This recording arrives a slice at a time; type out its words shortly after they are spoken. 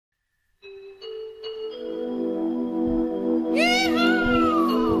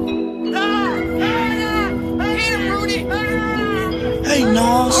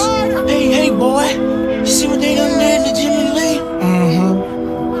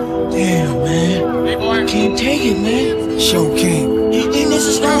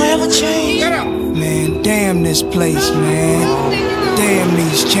this place, man. Damn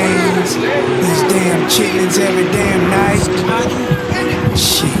these chains, these damn chitlins every damn night.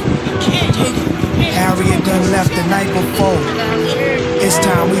 Shit. Harriet done left the night before. It's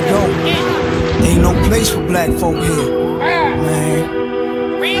time we go. Ain't no place for black folk here, man.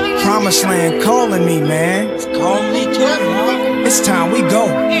 Promised land calling me, man. It's time we go.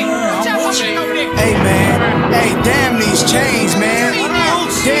 Hey, man. Hey, damn these chains, man.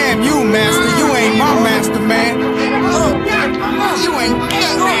 Damn you, master. You ain't my master, man. You ain't.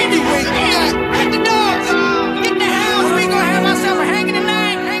 Get the dogs. Get the house. We gonna have ourselves a hanging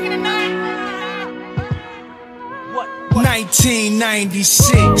tonight.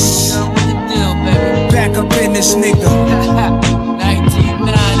 1996. Back up in this nigga.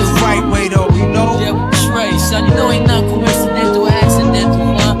 1990. The right way though, you know. Yeah, that's right, son. You know ain't nothing coincidental, accidental,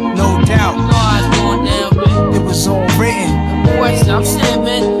 man. No doubt. You know how it's going down, man. It was all written. What's I'm saying,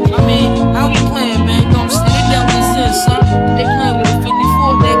 man? I mean, how we playing, man? You know what I'm saying? They dealt with this, son. They playing with the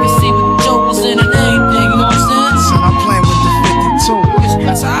 54. They can see what the jokers in and everything. You know what I'm saying? Son, I'm playing with the 52.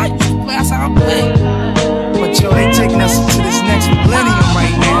 That's how I used to play. That's how I play. But yo, they taking us into this next millennium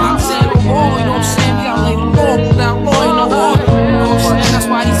right now. I'm saying the war, you know what I'm saying? We gotta lay the law without law in the war. You know what I'm saying? That's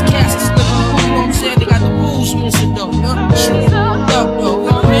why these cats are slipping through, you know what I'm saying? They got the rules moving though, you know? What up, though, you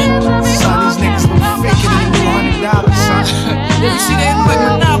know what I mean? Son, these niggas look faker than $200, son. You see, they look like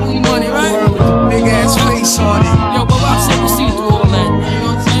Monopoly money, right? Word with the big ass face on it. Yo, but I'm saying we see through all that, you know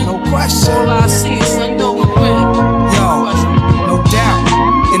what I'm saying? No question. All I see is, son, you know we win. Yo, no doubt.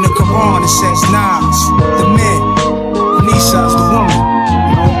 In the Quran it says Nas, the men, Nisha's the woman.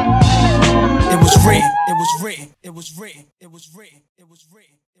 You know? It was written. It was written. It was written. It was written. It was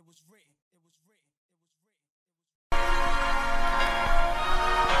written. It was written. It was written.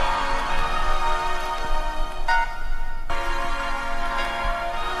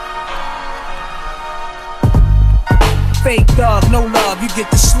 Fake thug, no love, you get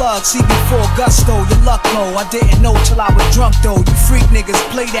the slug. See before gusto, your luck low. I didn't know till I was drunk though. You freak niggas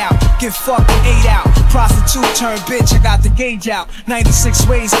played out, get fucking ate out. Prostitute turned bitch, I got the gauge out. 96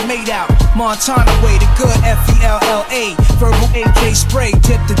 ways I made out. Montana way, the good F-E-L-L-A. Verbal AK spray,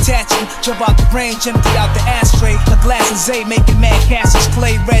 tip detaching. Jump out the range, empty out the ashtray. A glass of Zay, making mad casses.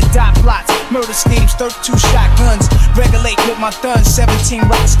 Clay, red dot plots, murder schemes, 32 shotguns. Regulate with my thuns, 17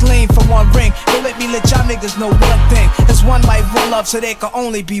 rocks clean for one ring. Don't let me let y'all niggas know one thing. There's one life, one love, so there can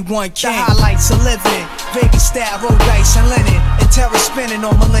only be one king. The highlights of living, Vegas style, roll dice and linen, and terror spinning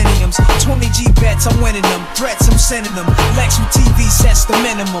on millenniums. 20 G bets, I'm winning them. Threats, I'm sending them. Lex with TV sets the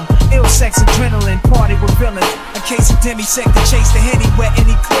minimum. Ill sex, adrenaline, party with villains. A case of demisec to chase the Henny, wet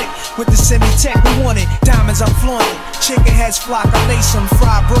any click. With the semi-tech, we want it. Diamonds, I'm flaunting. Chicken heads flock, I lace them.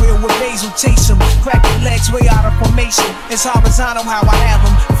 Fried broil with basil, taste them. Crack the legs way out of formation. It's horizontal how I have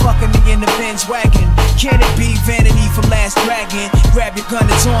them. Fucking me in the Benz wagon. Can it be vanity from Last Dragon? Grab your gun,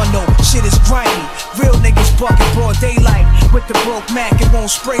 it's on though. Shit is grimy. Real niggas bucking broad daylight. With the broke Mac, it won't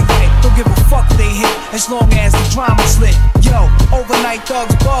spray right. Don't give a fuck if they hit, as long as the drama's lit. Yo, overnight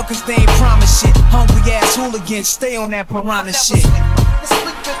thugs bug cause they ain't promise shit. Hungry ass hooligans, stay on that piranha shit. The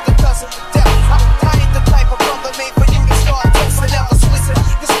sleep is the cousin of death. I ain't the type of brother made for you to start testing. Never switching.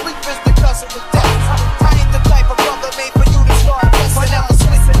 The sleep is the cousin of death. I ain't the type of brother made for you to start testing. Never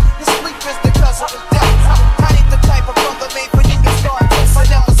switching. The sleep is the cousin of death. I ain't the type of brother made for you to start testing.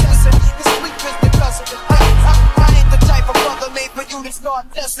 Never switching. The sleep is the cousin of death. I ain't the type of brother made for you to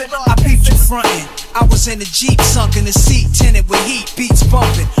start testing. I peeped you frontin'. I was in the Jeep, sunk in the seat, tinted with heat, beats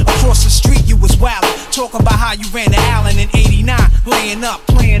bumping. Across the street, you was wildin', talking about how you ran to Allen in '89, laying up,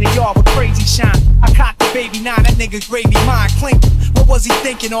 playing the yard with crazy shine. I cocked the baby 9, that nigga gave me mine, clink. What was he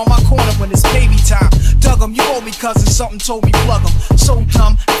thinking on my corner when it's baby time? Dug him, you owe me cousin, something told me plug him. So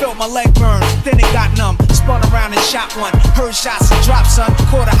dumb, felt my leg burn, then it got numb. Spun around and shot one, heard shots and dropped son,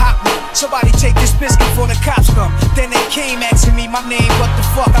 caught a hot one. Somebody take this biscuit before the cops come. Then they came asking me my name, what the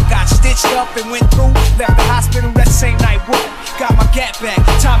fuck? I got stitched up and went through, left the hospital that same night. What? Got my gap back,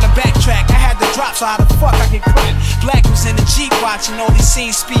 time to backtrack. I had to drop, so how the fuck I get cracked? Black was in the Jeep watching, all he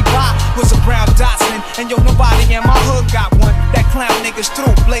seen speed by was a brown Datsun. And yo, nobody in my hood got one. That clown niggas through,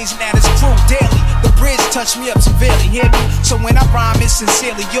 blazing at his crew daily. The bridge touched me up severely, hear me? So when I rhyme, it's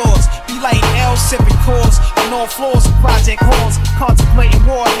sincerely yours. Be like L, sipping cores on all floors of project halls. Contemplating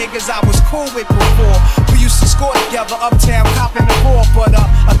war, niggas I was cool with before. We used to score together, uptown, copping the war. But a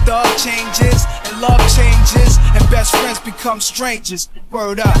thug changes, and love changes, and best friends become strangers.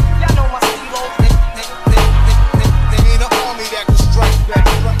 Word up. Y'all know my stilo. They ain't an army that can strike back.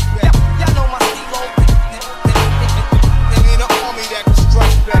 Y'all know my stilo. They ain't an army that can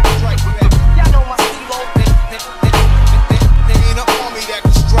strike back. Y'all know my stilo. They ain't an army that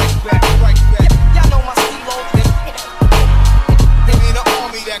can strike back. Y'all know my stilo.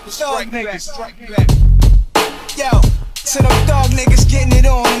 Yo, to them thug niggas getting it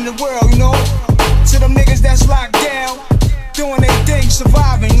on in the world, you know. To them niggas that's locked down, doing their thing,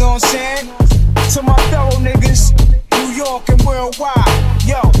 surviving, you know what I'm saying? To my fellow niggas, New York and worldwide.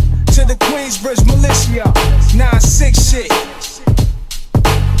 Yo, to the Queensbridge militia, 9-6 shit.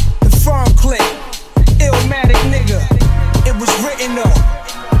 The firm click, Illmatic nigga. It was written up.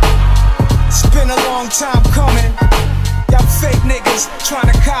 It's been a long time coming. Y'all fake niggas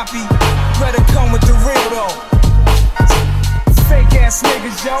trying to copy. Better come with the real though. Fake ass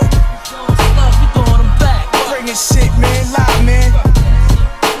niggas, yo. Love, we throwing them back. Bringing shit, man, live, man.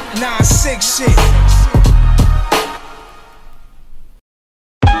 9-6 shit.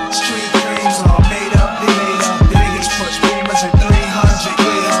 Street dreams all made up, the niggas push beamers at 300.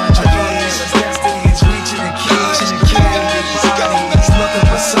 Destiny is reaching the keys. Everybody's looking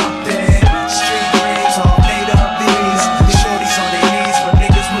for something. Street dreams all made up, the shorties on their knees, but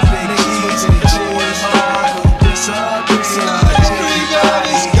niggas with big keys. And the jewelers hard, who disagree.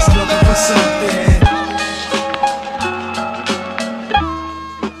 Everybody's looking for something.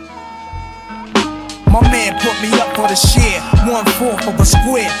 My man put me up for the share, 1/4 of a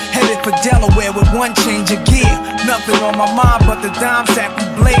square, headed for Delaware with one change of gear. Nothing on my mind but the dimes that we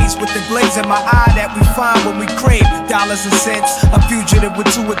blaze, with the glaze in my eye that we find when we crave dollars and cents. A fugitive with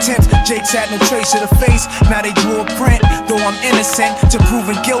 2 attempts, Jake's had no trace of the face. Now they drew a print, though I'm innocent to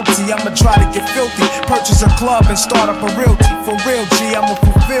proving guilty. I'ma try to get filthy, purchase a club and start up a realty. For real G, I'ma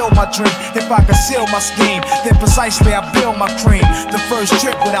fulfill my dream. If I conceal my scheme, then precisely I build my cream. The first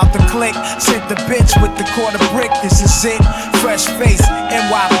trip without the click, sent the bitch with the quarter brick. This is it, fresh face,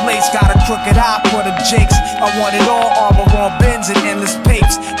 NY place. Got a crooked eye for the jakes. I want it all, armor on bins and endless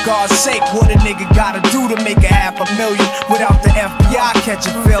papes. God's sake, what a nigga gotta do to make $500,000 without the FBI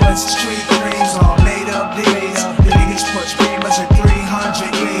catching feelings? Street dreams all made up these. The niggas push beamers at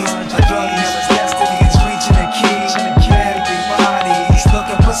 300 E's. A drug dealer's destiny is reaching the keys. Everybody's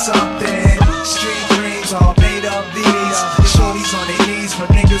looking for something. Street dreams all made up these. The shorties on their knees for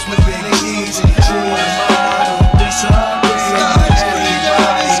niggas with big keys. And the jewelers hard, who disagree.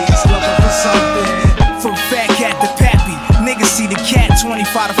 Everybody's looking for something. From fat cat to pappy, niggas see the cat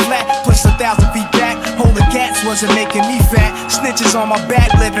 25 to flat, push 1,000 feet back. Holding cats wasn't making me fat. Snitches on my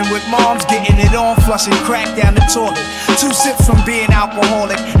back, living with moms, getting it on, flushing crack down the toilet. 2 sips from being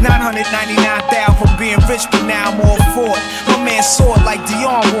alcoholic, 999,000 from being rich, but now I'm all for it. My man saw it like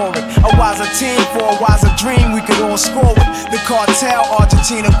Dion Warwick. A wiser team for a wiser dream we could all score with. The cartel,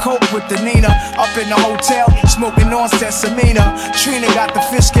 Argentina, coke with the Nina. Up in the hotel, smoking on Sesamina. Trina got the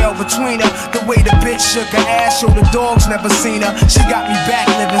fish scale between her. The way the bitch shook her ass, showed the dogs never seen her. She got me back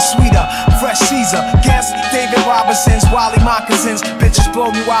living sweeter, fresh Caesar. Guess David Robinson's, Wally Moccasins. Bitches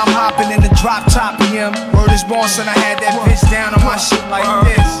blow me while I'm hopping in the drop top of him. Word is born, son, I had that bitch down on my shit like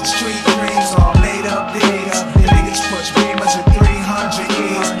this. Street dreams all made up these. The niggas push beamers at 300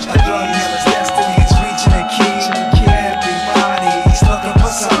 E's. A drug dealer's destiny is reaching the keys. Everybody's looking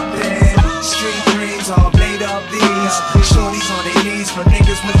for something. Street dreams all made up these. Shorties on their knees for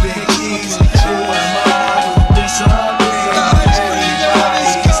niggas with big keys. Who am I to disagree?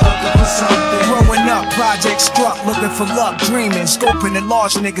 Everybody's looking for something. Growing up, project struck, looking for luck, dreaming, scoping and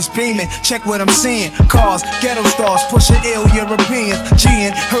large niggas beaming. Check what I'm seeing, cars, ghetto stars, pushing ill Europeans.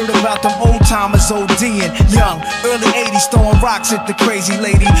 G'ing, heard about them old timers ODing. Young, early 80s, throwing rocks at the crazy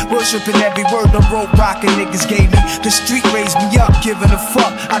lady, worshiping every word the rope rockin' niggas gave me. The street raised me up, giving a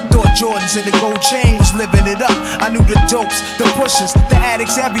fuck. I thought Jordans and the gold chain was living it up. I knew the dopes, the pushers, the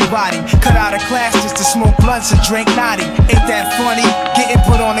addicts, everybody. Cut out of class just to smoke blunts and drink naughty. Ain't that funny? Getting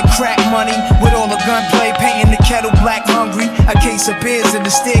put on the crack money with all the gunplay, painting the kettle black hungry. A case of beers in the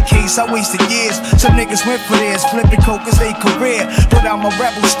staircase, I wasted years. Some niggas went for theirs, flipping coke as they career. But I'm a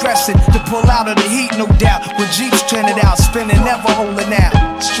rebel stressing to pull out of the heat, no doubt. With Jeeps trending out, spinning, never holding out.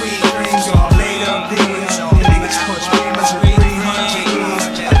 Street dreams all made up these. The niggas push beamers at 300 E's.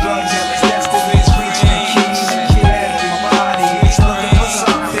 A drug dealer's destiny is reaching the keys. Everybody's looking for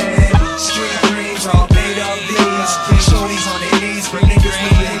something. Street dreams all made up these. Shorties on their knees for niggas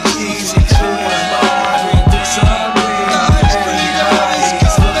with big keys. Who am I to disagree?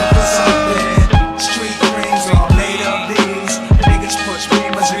 Everybody's looking for something. Street dreams all made up these. Niggas push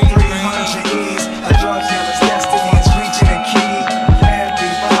beamers at 300 E's. A drug dealer's destiny is reaching the key.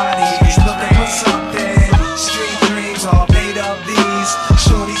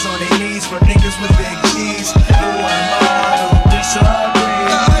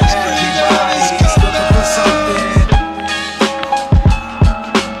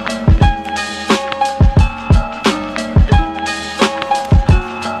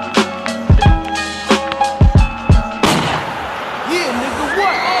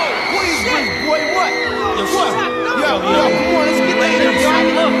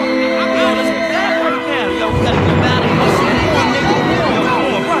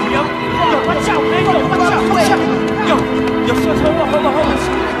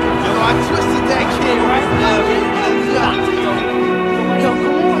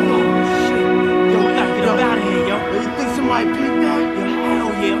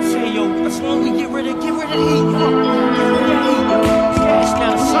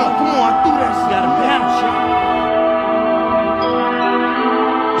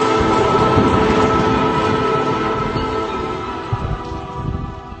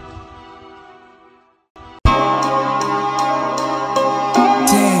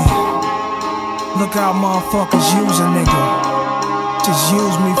 motherfuckers use a nigga. Just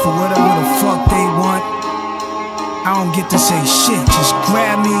use me for whatever the fuck they want. I don't get to say shit. Just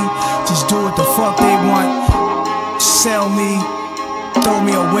grab me, just do what the fuck they want. Sell me, throw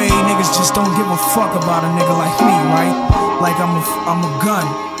me away. Niggas just don't give a fuck about a nigga like me, right? Like I'm a gun.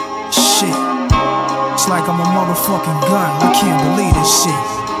 Shit. It's like I'm a motherfucking gun. I can't believe this shit.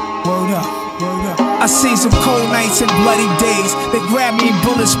 Word up, word up. I seen some cold nights and bloody days. They grab me and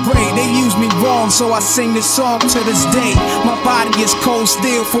bullet spray. They use me wrong, so I sing this song to this day. My body is cold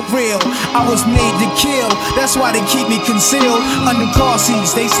steel for real. I was made to kill. That's why they keep me concealed under car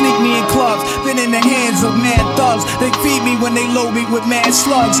seats. They sneak me in clubs. Been in the hands of mad thugs. They feed me when they load me with mad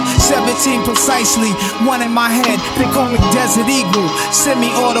slugs. 17 precisely, one in my head. They call me Desert Eagle.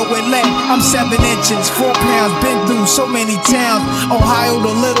 Semi-auto with lead. I'm 7 inches, 4 pounds. Been through so many towns. Ohio to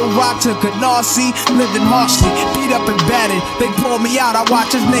Little Rock to Canarsie. Living harshly, beat up and battered. They pull me out, I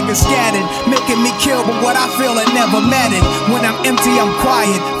watch as niggas scattered, making me kill, but what I feel it never mattered. When I'm empty, I'm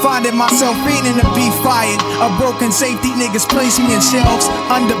quiet, finding myself feeding to be fired. A broken safety, niggas place me in shelves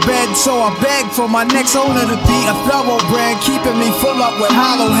under bed, so I beg for my next owner to be a thoroughbred, keeping me full up with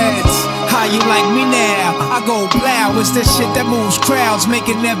hollow heads. How you like me now? I go blow, it's that shit that moves crowds,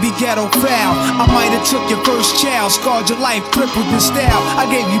 making every ghetto foul. I might have took your first child, scarred your life, crippled your style. I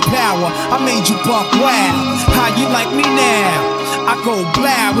gave you power, I made you buck wild. How you like me now? I go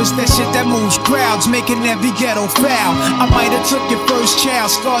blow, it's that shit that moves crowds, making every ghetto foul. I might have took your first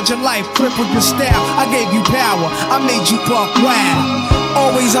child, scarred your life, crippled your style. I gave you power, I made you buck wild.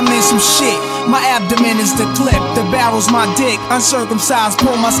 Always I'm in some shit. My abdomen is the clip, the barrel's my dick. Uncircumcised,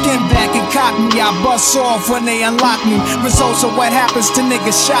 pull my skin back and cock me. I bust off when they unlock me. Results of what happens to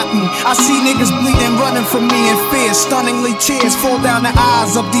niggas shock me. I see niggas bleeding, running from me in fear. Stunningly tears fall down the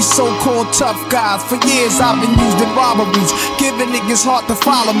eyes of these so-called tough guys. For years I've been used in robberies, giving niggas heart to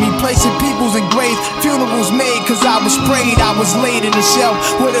follow me, placing peoples in graves. Funerals made cause I was sprayed. I was laid in a shelf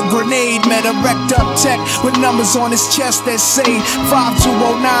with a grenade. Met a wrecked up tech with numbers on his chest that say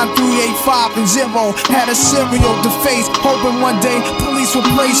 5209-385 and 0. Had a serial to face, hoping one day police will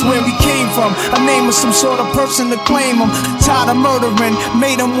place where he came from. A name of some sort of person to claim him. Tired of murdering,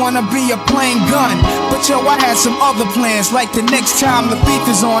 made him wanna be a plain gun. But yo, I had some other plans. Like the next time the beef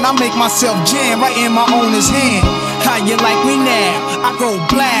is on, I make myself jam right in my owner's hand. How you like me now? I go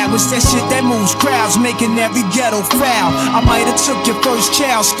blow, it's that shit that moves crowds, making every ghetto foul. I might have took your first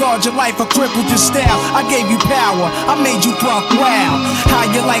child, scarred your life, or crippled your style. I gave you power, I made you buck wild. How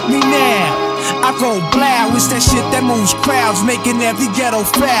you like me now? I go blow, it's that shit that moves crowds, making every ghetto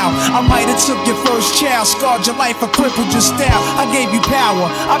foul. I might have took your first child, scarred your life, or crippled your style. I gave you power,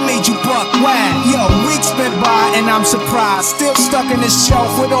 I made you buck wild. Yo, weeks spent by and I'm surprised, still stuck in this shelf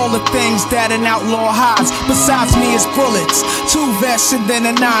with all the things that an outlaw hides. Besides me is bullets, 2 vests and then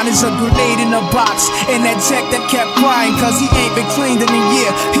a 9 is a grenade in a box. And that tech that kept crying cause he ain't been cleaned in a year.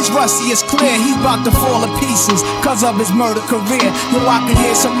 He's rusty, it's clear, he's about to fall to pieces cause of his murder career. Yo, I can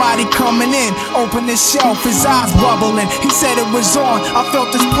hear somebody coming in, open this shelf, his eyes bubbling. He said it was on, I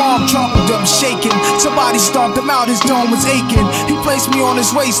felt his palm troubled up, shaking. Somebody stomped him out, his dome was aching. He placed me on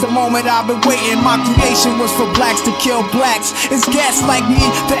his waist the moment I've been waiting. My creation was for blacks to kill blacks. It's gas like me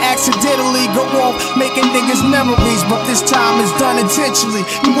that accidentally go off, making niggas memories, but this time it's done intentionally.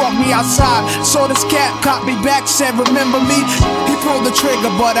 He walked me outside, saw this cat, caught me back, said remember me? He pulled the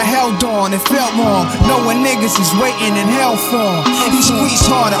trigger but I held on, it felt wrong, knowing niggas is waiting in hell for him. He squeezed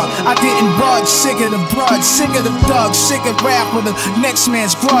harder, I didn't budge, sick of the blood, sick of the thugs, sick of rap with the next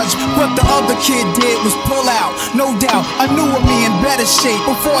man's grudge. What the other kid did was pull out, no doubt, I knew of me in better shape.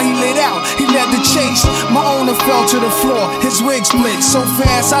 Before he lit out, he led the chase. My owner fell to the floor, his wig split so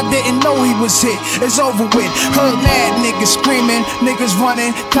fast I didn't know he was hit. It's over with, heard mad niggas screaming, niggas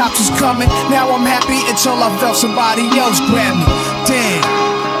running, cops was coming. Now I'm happy until I felt somebody else grab me.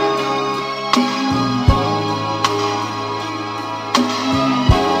 Damn.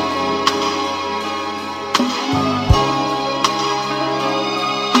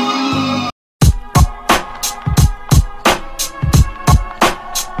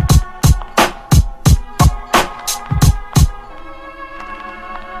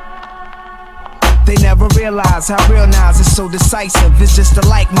 Realize how real Nas is so decisive. It's just the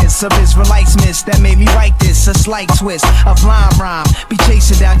likeness of Israelites miss that made me write this. A slight twist, a blind rhyme, be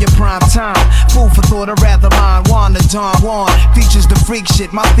chasing down your prime time. Fool for thought, or rather mine. Juan the Don Juan features the freak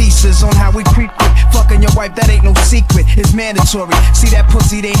shit. My thesis on how we creep quick. Fucking your wife, that ain't no secret. It's mandatory. See that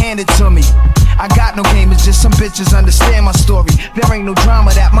pussy, they handed to me. I got no game, it's just some bitches understand my story. There ain't no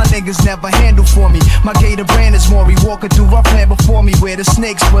drama that my niggas never handle for me. My gator brand is Maury, walking through rough land before me, where the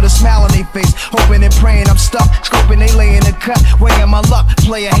snakes put a smile on their face, hoping and praying I'm stuck, scoping they lay in the cut, weighing my luck.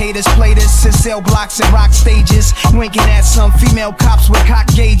 Player haters play this, cell blocks and rock stages, winking at some female cops with cock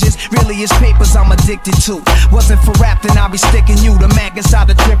gauges. Really it's papers I'm addicted to. Wasn't for rap, then I'll be sticking you. The Mac inside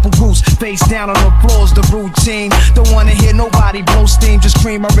the triple goose, face down on the floor's the routine. Don't wanna hear nobody blow steam, just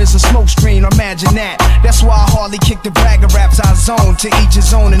cream or is a smoke screen. Imagine that. That's why I hardly kick the bragger raps. I zone to each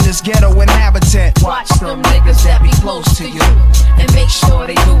his own in this ghetto and habitat. Watch them niggas that be close to you, and make sure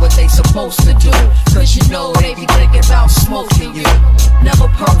they do what they supposed to do, cause you know they be thinking about smoking you.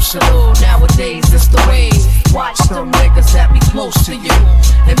 Never personal, nowadays it's the ways. Watch them niggas that be close to you,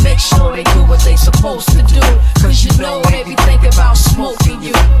 and make sure they do what they supposed to do, cause you know they be thinking about smoking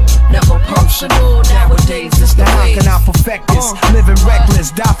you. Never personal, nowadays it's the now ways. How can I perfect this? Living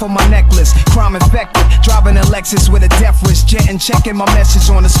reckless, die for my necklace. Crime infected, driving a Lexus with a death wish. Jetting, checking my message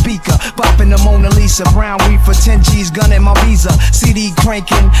on the speaker. Bopping the Mona Lisa, brown weed for 10 G's, gunning my visa. CD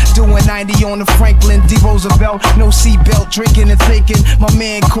cranking, doing 90 on the Franklin D. Roosevelt, no seatbelt, drinking and thinking. My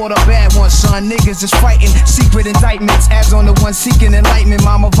man caught a bad one, son. Niggas is fighting. Secret indictments, ads on the one seeking enlightenment.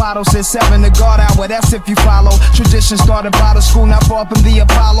 Mama Votto said 7 to guard hour, that's if you follow. Tradition started by the school, not far from the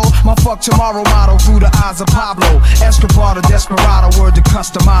Apollo. My fuck tomorrow motto through the eyes of Pablo Escobar, the desperado, word to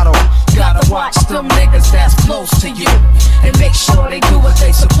Customato. Gotta watch them niggas that's close to you, and make sure they do what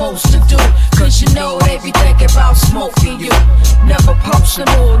they supposed to do, cause you know they be thinking about smoking you. Never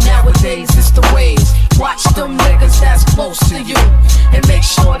personal, nowadays it's the ways. Watch them niggas that's close to you, and make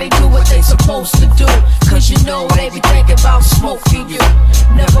sure they do what they supposed to do, cause you know they be thinking about smoking you.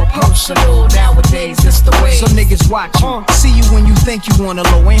 Never personal, nowadays it's the ways. Some niggas watch you, see you when you think you wanna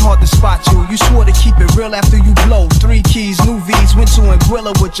low, ain't hard to spot you. You swore to keep it real after you blow. 3 keys, new V's, went to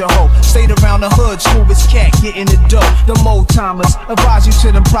Anguilla with your hoe. Stayed around the hood, smooth as cat, getting the dough. The Mobb timers advise you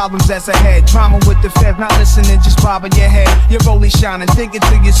to them problems that's ahead. Drama with the feds, not listening, just bobbing your head. You're only shining, thinking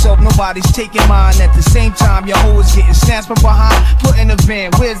to yourself, nobody's taking mine. At the same time, your hoe is getting snatched from behind. Put in a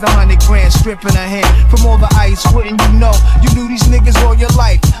van, where's the 100 grand? Stripping her hand from all the ice, wouldn't you know? You knew these niggas all your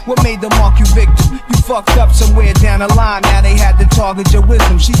life. What made them mark you victim? You fucked up somewhere down the line, now they had to target your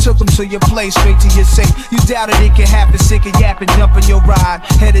wisdom. She took them to your place, straight to your safe. You doubted it could happen, sick of yapping, jumping your ride.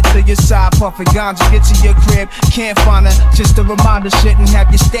 Headed to your side, puffing ganja, get to your crib. Can't find her, just a reminder, shouldn't have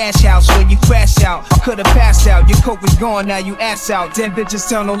your stash house where you crash out. Could've passed out, your coke is gone, now you ass out. Dead bitches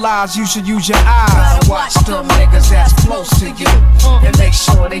tell no lies, you should use your eyes. Gotta watch them niggas that's close to you, and make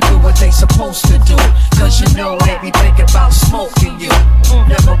sure they do what they supposed to do, cause you know they be thinking about smoking you.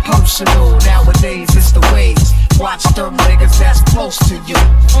 Never personal, nowadays it's the ways. Watch them niggas that's close to you,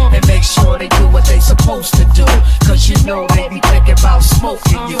 and make sure they do what they supposed to do, cause you know they be thinking about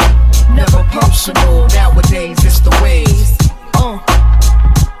smoking you. Never personal, nowadays it's the ways.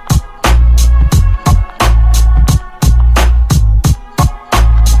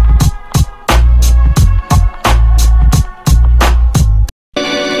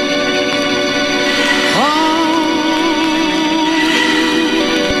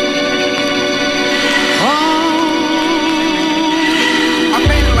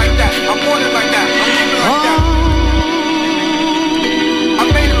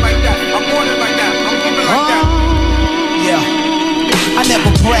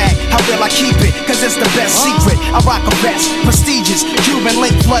 I keep it, cause it's the best secret. I rock a vest, prestigious, Cuban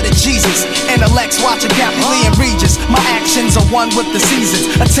link flooded Jesus. Intellects watching Kathy Lee and Regis. My actions are one with the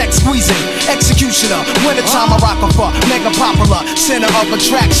seasons. A tech squeezing, executioner. Wintertime I rock a fuck, mega popular, center of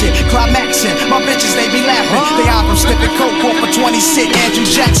attraction, climaxing. My bitches they be laughing. They out from slipping coke off a 20 cent Andrew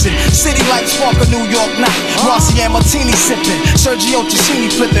Jackson. City lights spark a New York night. Rossi and Martini sipping, Sergio Tacchini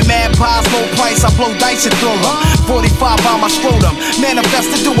flipping. Mad pies, low price, I blow dice and throw them. 45 on my scrotum,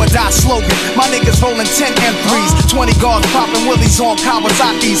 manifest to do or die slogan. My niggas rolling 10 M3s, 20 guards popping willies on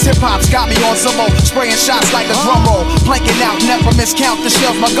Kawasaki's. Hip hop's got me on some more, spraying shots like a drum roll. Blanking out, never miscount the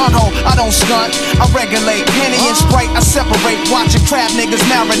shells, my gun hole. I don't stunt, I regulate. Henny and Sprite, I separate. Watching crab niggas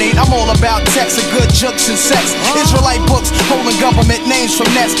marinate. I'm all about text and good jokes and sex. Israelite books, holding government names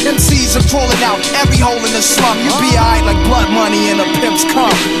from nets. MCs are crawling out every hole in the slum. You be alright like blood money and a pimp's cum.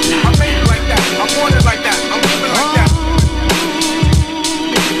 I made it like that, I want it like that, I'm living like that.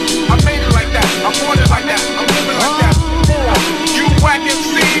 I made it like that, I want it like that, I'm living like that. You whack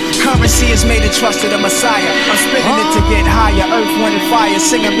MCs. Currency is made of trusted a messiah. I'm spitting it to get higher. Earth, wind, and fire,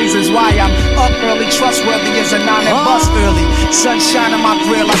 singing reasons why I'm up early. Trustworthy as a 9 and bust early. Sunshine on my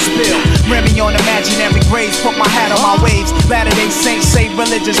grill, I spill. Remy on imaginary graves, put my hat on my waves. Latter-day Saints say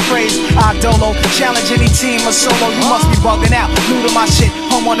religious praise. I dolo, challenge any team or solo. You must be bugging out. New to my shit,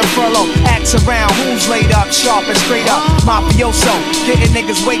 home on the furlough. Acts around, who's laid up, sharp and straight up. Mafioso, getting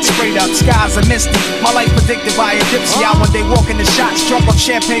niggas wake straight up. Skies are misty, my life predicted by a gypsy. I one day walking the shots, drunk off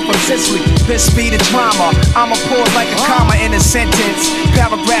champagne from Sicily. This speed of drama, I'ma pause like a comma in a sentence.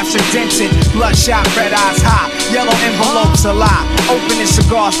 Paragraphs indented, bloodshot, red eyes high. Yellow envelopes a lie. Opening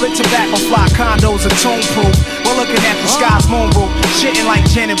cigars, lit tobacco fly. Condos are tone proof. We're looking at the sky's moon roof. Shitting like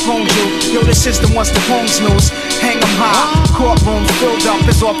gin and prune juice. Yo, the system wants the phones news. Hang 'em high. Courtrooms filled up,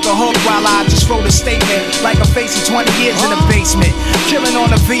 is off the hook while I just wrote a statement. Like a face of 20 years in the basement. Killing on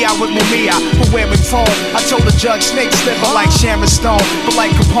the VI with Mumia for wearing phone. I told the judge, snake slipper like Sharon Stone. But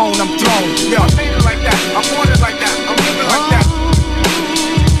like Capone, I'm thrown. Yo, I made it like that. I want it like that. I'm living like that.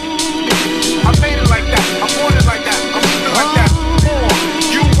 I made it like that. I want it like that. I'm living like that.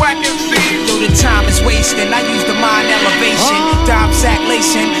 You whack MCs. Though the time is wasting, I use the mind elevation. Dime sack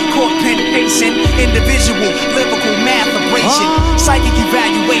lacing, court pen pacing. Individual, lyrical math abrasion. Psychic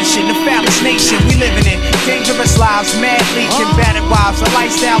evaluation, the phallus nation we living in. Dangerous lives, mad leaking, battered wives. A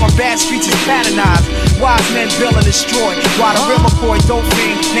lifestyle on bad streets is patternized. Wise men build and destroy. While the river boy, dope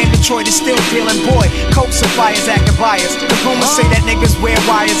fiend, named Detroit is still dealing boy. Coke suppliers acting biased. The rumors say that niggas wear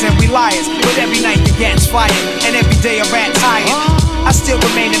wires and we liars. But every night the gat's fired, and every day a rat's hired. I still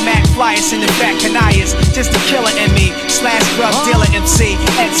remain in Mac flyers and the fat canayas. Just a killer in me, slash drug dealer MC.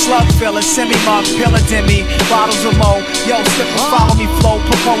 Ex-slug filler, semi-mug, pillar demi. Bottles of mo, yo, slip and follow me flow.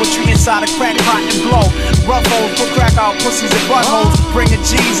 Put poetry inside a crack pot and blow. Rough holes, put crack out pussies and buttholes. Bringing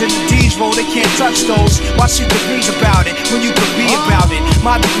G's in the D's roll, they can't touch those. Why shoot degrees about it, when you could be about it?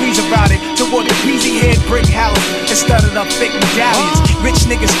 My degrees about it, toward the peasy head brick house. Instead of fake medallions. Rich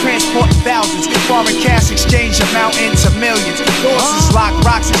niggas transporting thousands. Foreign cash exchange amount into millions. Doors is locked,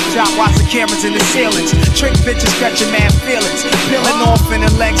 rocks is chopped, watch the cameras in the ceilings. Trick bitches scratching mad feelings. Peeling off in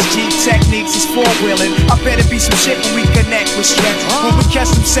the legs, G techniques is four-wheeling. I better be some shit when we connect with stretch. When we catch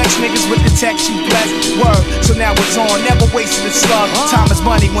some sex niggas with the text, you blessed. Word, so now it's on, never wasting a slug. Time is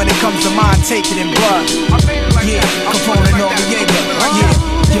money when it comes to mind, take it in blood. Yeah, Capone and Noriega. Yeah,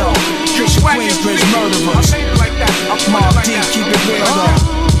 yo, Christian Queensbridge murderers. Mobb D, keep it real though.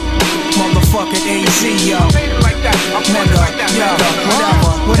 Motherfucking AZ, yo. Nigga, yo,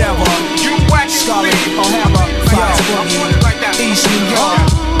 whatever. Scarlet, O'Hara, Fox Boogie, East New York,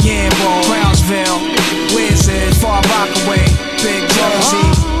 Yambo, Brownsville, Wizard, Far Rockaway, Big Jersey.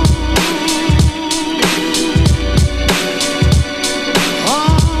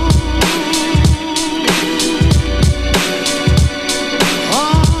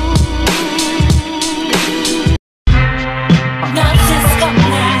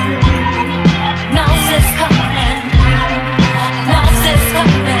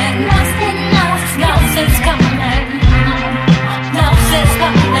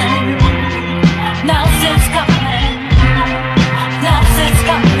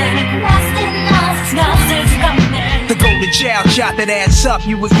 Shot that ass up,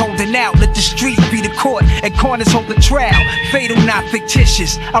 you was holding out. Let the streets be the court and corners hold the trial. Fatal, not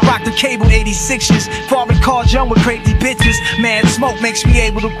fictitious. I rock the cable 86s. Foreign cars, young with crazy bitches. Man, smoke makes me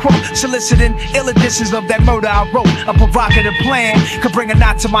able to quote. Soliciting ill editions of that murder I wrote. A provocative plan could bring a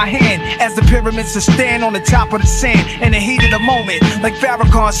knot to my hand. As the pyramids to stand on the top of the sand. In the heat of the moment, like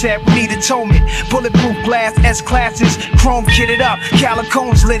Farrakhan said, we need atonement. Bulletproof glass, S-classes, chrome kitted up.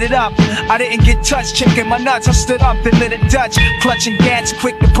 Calicones lit it up. I didn't get touched, checking my nuts. I stood up and lit it Dutch. Clutching gats,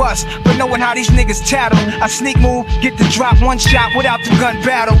 quick to bust, but knowing how these niggas tattle. I sneak move, get the drop, one shot without the gun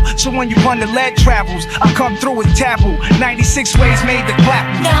battle. So when you run the lead travels, I come through with taboo. 96 ways made the clap.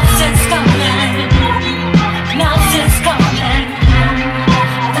 Nonsense coming, nonsense coming,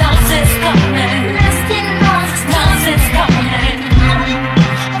 nonsense coming, nonsense coming,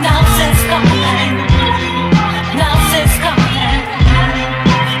 nonsense coming, nonsense coming,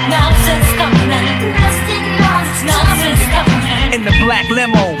 nonsense coming, nonsense coming. In the black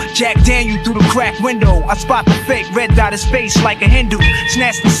limo, Jack Daniel through the crack window. I spot the fake, red dotted space like a Hindu.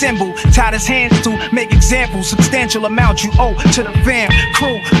 Snatch the symbol, tied his hands to make examples. Substantial amount you owe to the fam.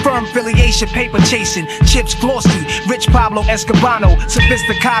 Crew, firm affiliation, paper chasing. Chips glossy, rich Pablo Escobano.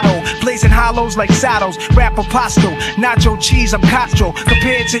 Sophisticado, blazing hollows like saddles. Rapper Pasto, nacho cheese, I'm Castro.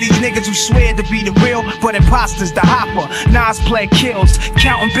 Compared to these niggas who swear to be the real, but imposters, the hopper. Nas play kills,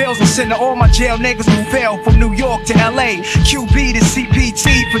 counting bills and sending all my jail niggas who fell from New York to LA. QB to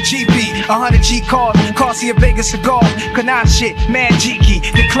CPT for GP, 100 G cars Garcia Vega cigar, Kanan shit, mad cheeky.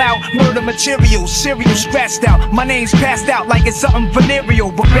 The clout, murder material, cereal scratched out. My name's passed out like it's something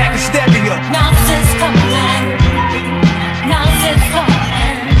venereal, but back in stereo. Nonsense coming, nonsense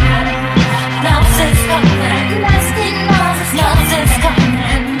coming, nonsense coming, nonsense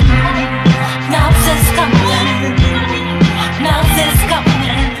coming, nonsense coming, nonsense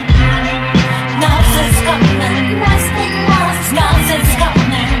coming, nonsense coming, nonsense coming.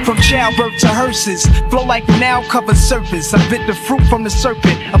 From childbirth to hearses, flow like the now covered surface. I bit the fruit from the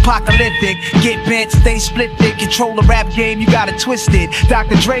serpent, apocalyptic. Get bent, stay split thick, control the rap game, you got it twisted.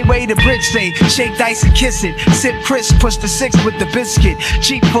 Dr. Dre way the bridge say, shake dice and kiss it. Sip crisp, push the 6 with the biscuit.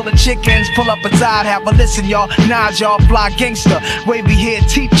 Cheap full of chickens, pull up a tide, have a listen y'all. Nas y'all, fly gangster. Way we here,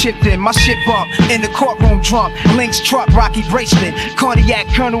 teeth chipped in, my shit bump. In the courtroom drunk, Lynx truck, Rocky bracelet. Cognac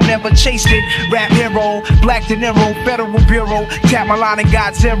Colonel never chased it. Rap hero, Black De Niro, Federal Bureau. Tap my line and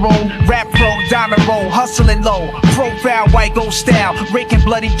got zero. Rap pro, diamond roll, hustling low. Profile, white gold style. Raking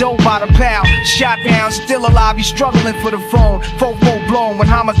bloody dough by the pound. Shot down, still alive, you struggling for the phone. Fofo blown when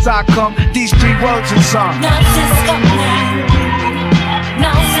homicide come. These 3 words in song. Nonsense coming,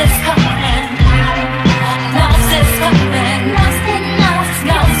 nonsense coming, nonsense coming,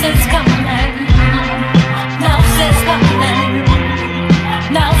 nonsense coming, nonsense coming,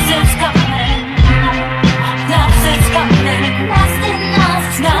 nonsense coming, nonsense coming,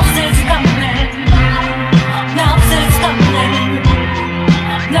 nonsense coming, nonsense coming,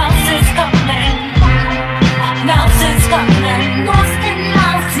 nonsense coming,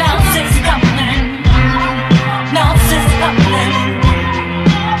 nonsense coming, nonsense coming,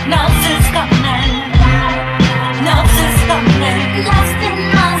 nonsense coming, nonsense coming, nonsense coming,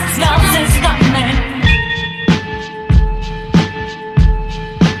 nonsense coming.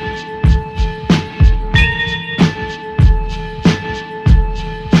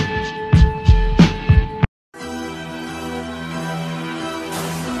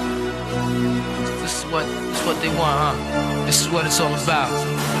 This is what they want, huh? This is what it's all about.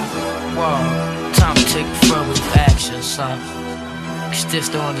 Wow, time to take affirmative action, son. Cause this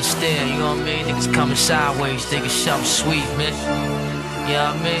don't understand, you know what I mean? Niggas coming sideways, thinking something sweet, man. You know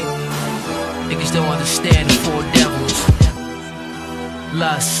what I mean? Niggas don't understand the 4 devils.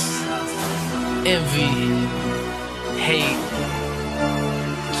 Lust, envy, hate,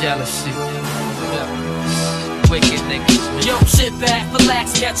 jealousy. Wicked niggas, man. Yo, sit back,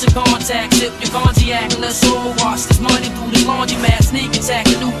 relax, catch a contact, sip your cognac, and let's all wash this money through the laundromat. Sneak attack,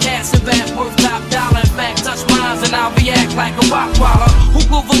 a new cast and back, worth top dollar. In fact, touch minds and I'll react like a rock waller. Who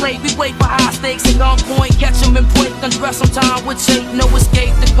will relate? We wait for high stakes and gunpoint. Catch them in point, undress some time with tape, no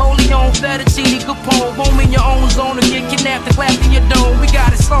escape. The Coleon, Fettuccine, Capone, home in your own zone or get kidnapped and clapped in your dome. We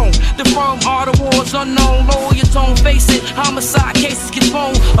got it sewn. The firm art of wars unknown. Lower your tone, face it. Homicide cases get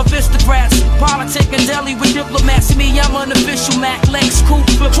blown. Aristocrats, politic and deli with diplomats. See me, I'm unofficial Mac Lex, cool,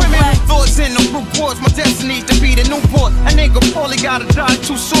 flip criminal thoughts in the reports. My destiny's to be the Newport. A nigga probably got a die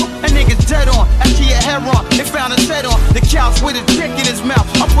too short. A nigga dead on. After your hair on, they found his head on the couch with his dick in his mouth.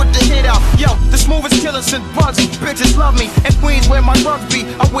 I put the hit out. Yo, the smoothest killer since Bugsy. Bitches love me. In Queens where my drugs be.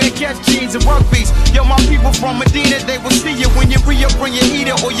 I wear Guess jeans and rugbies. Yo, my people from Medina, they will see you when you re-up, bring your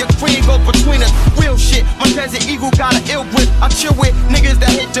heater or your cream go between us. Real shit. My Desert Eagle got an ill grip. I chill with niggas that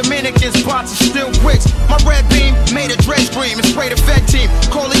hit Dominicans, spots and still bricks. My red beam made a dread scream and spray the Fed team.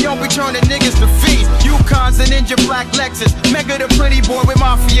 Corleone be turning niggas to fiends. Yukons and Ninja Black Lexus. Mega the pretty boy with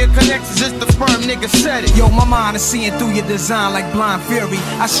mafia connections. It's the firm nigga said it. Yo, my mind is seeing through your design like blind fury.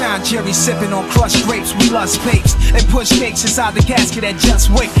 I shine cherry sipping on crushed grapes. We lust papes and push cakes inside the casket at just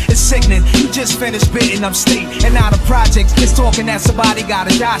wait. It's sickening. You just finished bidding upstate and now the projects is talking that somebody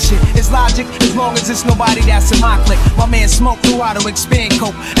gotta die shit. It's logic as long as it's nobody that's in my clique. My man Smoke knew how to expand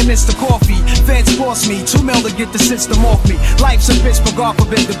coke and Mr. Coffee. Feds force me 2 mil to get the system off me. Life's a bitch, but God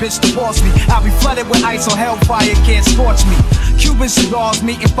forbid the bitch to boss me. I'll be flooded with ice or hellfire can't scorch me. Cuban cigars,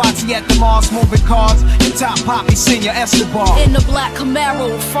 meeting Foxy at the Mars, moving cars. Your top poppy, Senior Escobar. In the black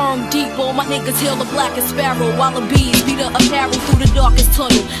Camaro, firm deep, all my niggas hail the blackest sparrow. While the bees beat the apparel through the darkest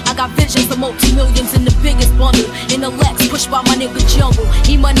tunnel. I got visions of multi-millions in the biggest bundle. In the Lex, pushed by my nigga Jungle.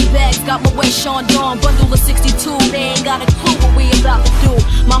 E-money bags, got my way Sean Dawn. Bundle of 62, they ain't got a clue what we about to do.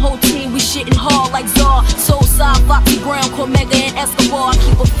 My whole team, we shitting hard like Czar. Soulside, Foxy Brown, Cormega and Escobar. I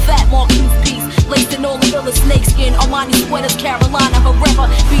keep a fat Marquis piece. Laced in all the realest snakeskin. Armani sweaters, Carolina, Herrera.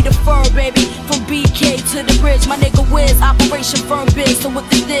 Be the fur, baby. From BK to the bridge, my nigga Wiz. Operation Firm Biz, so what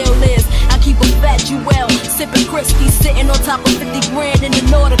the deal is? I keep a fat Jewel. Sipping crispy, sitting on top of 50 grand in the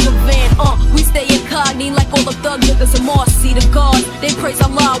Nautica van. We stay incognito like all the thug niggas in Marcy. The guards, they praise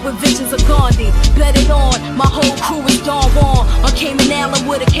Allah with visions of Gandhi. Bet it on, my whole crew is Dawn Juan. On Cayman Island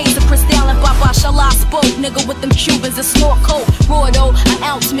with a case of Crystal and Baba mashallah spoke, nigga with them Cubans and snort coke. Raw though, an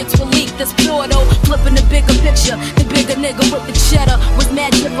ounce mixed with leak that's pure though. Flipping the bigger picture, the bigger nigga with the cheddar was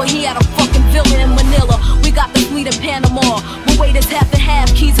mad chipper, he had a fucking villain in Manila. We got the fleet in Panama, but weight is half and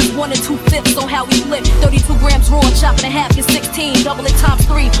half, keys is 1 2/5 on how we flip. 32 grams raw, chopping in half is 16, double it times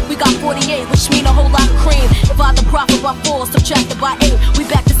 3, we got 48, which mean a whole lot of cream. Divide the profit by 4, subtract it by 8, we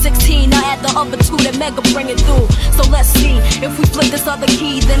back to 16, now add the other 2 that Mega bring it through. So let's see, if we flip this other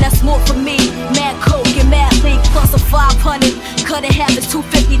key, then that's more for me. Mad coke and mad leak, plus a 500, cut in half is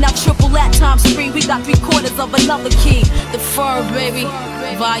 250, now triple that times 3, we got 3/4 of another key. The Fur, baby,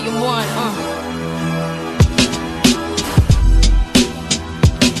 volume 1,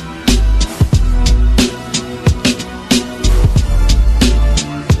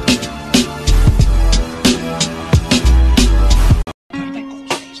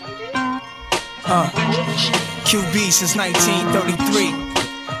 QB since 1933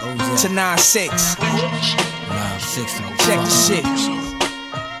 to 9-6. Check the shit.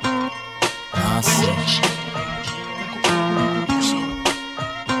 9-6.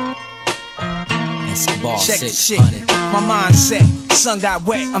 Check the shit. My mindset, sun got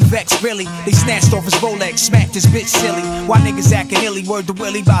wet, I'm vexed really. They snatched off his Rolex, smacked his bitch silly. Why niggas acting illy, word to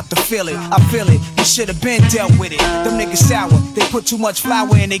Willie, bout to feel it. I feel it, you should've been dealt with it. Them niggas sour, they put too much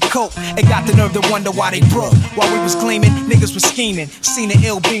flour in they coke. They got the nerve to wonder why they broke. While we was gleaming, niggas was scheming. Seen the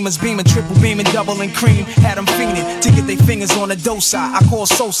ill beamers beaming, triple beaming, double and cream. Had them fiending to get their fingers on the dosa. I call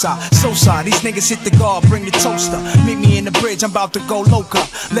Sosa, these niggas hit the guard, bring the toaster. Meet me in the bridge, I'm about to go loca.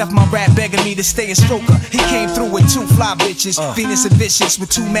 Left my rap begging me to stay a stroker. He came through with 2 fly bitches, Venus and Vicious with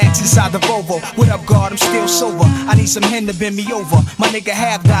 2 Max inside the Volvo. What up, guard? I'm still sober. I need some hen to bend me over. My nigga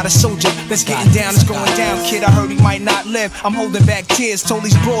have got a soldier that's getting down, it's going down, kid. I heard he might not live. I'm holding back tears. Told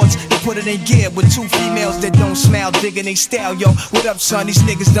these broads to put it in gear with 2 females that don't smile, digging they style. Yo, what up, son? These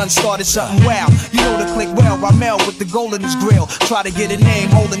niggas done started something wow. You know the click well. Ramel with the gold in his grill. Try to get a name,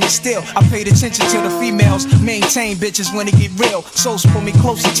 holding it still. I paid attention to the females, maintain bitches when it get real. Souls pulled me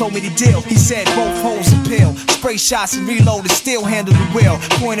close and told me the deal. He said both holes appeal. Spray shots and reload and still handle the wheel.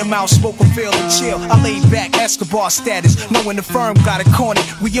 Point him out, smoke a feel and chill. I laid back, Escobar status. Knowing the firm got it cornered.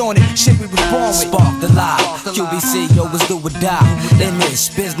 We on it, shit we was born with. Spark the lie. QBC, yo, was do or die. In this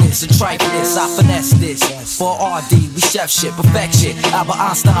business and trifle this, I finesse this. For RD, we chef shit, perfection. Albert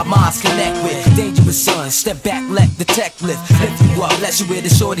Einstein minds connect with. Dangerous sons, step back, let the tech lift. Lift you up, let you with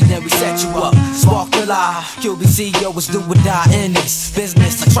the shorty, then we set you up. Spark the lie. QBC, yo, was do or die. In this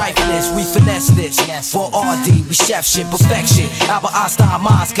business, I trifle this, we finesse this. For RD, we chef shit, perfection. Albert Einstein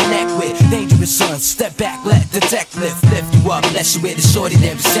minds connect with. Dangerous sons, step back, let the tech lift. Lift you up, let you with the shorty,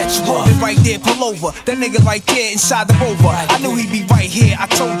 then we set you up. Right there, pull over. That nigga right there inside the Rover. I knew he'd be right here, I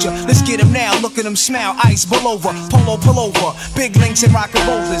told ya. Let's get him now, look at him smile. Ice, pull over, polo, pull over. Big links and rockin'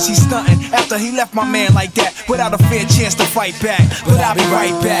 boulders. He's stunting after he left my man like that. Without a fair chance to fight back. But I'll be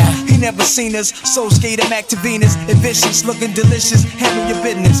right back. He never seen us, so skater Mac to Venus. And vicious, looking delicious. Handle your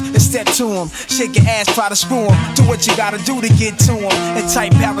business and step to him. Shake your ass, try to screw him. Do what you gotta do to get to him. And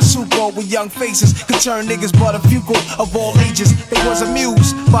tight parasuco with young faces could turn niggas buttafugal of all ages. They was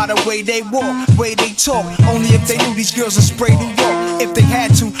amused by the way they walk, way they talk. Only if they knew these girls would spray New York. If they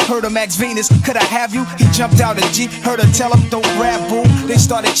had to, heard of Max Venus, could I have you? He jumped out a Jeep, heard her tell him don't grab boo. They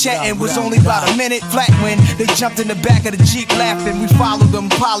started chatting, was only about a minute flat when they jumped in the back of the Jeep laughing. We followed them,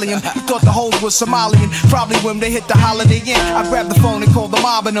 poly him. He thought the hoes was Somalian. Probably when they hit the Holiday Inn, I grabbed the phone and called the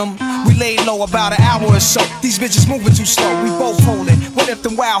mob and them. We laid low about an hour or so. These bitches moving too slow, we both holding. What if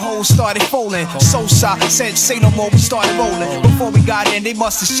the wild hoes started folding? So said, say no more, we started rolling. Before we got in, they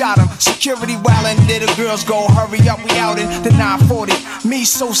must have shot him. Security wildin', did the girls go, hurry up, we out in the 940. Me,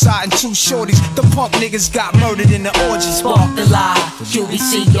 Sosa, and 2 shorties. The punk niggas got murdered in the orgy. Spark the lie.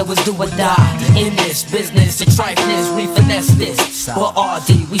 QBC, yo, was do or die. In this business and trifling, we finesse this. For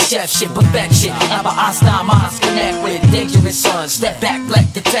RD, we chef shit, perfection. Albert Einstein minds connect with. Dangerous sons, step back,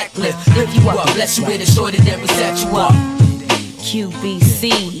 let the tech lift. Lift you up, bless you with a shorty, then we set you up.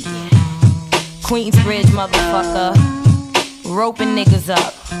 QBC, Queensbridge, motherfucker. Roping niggas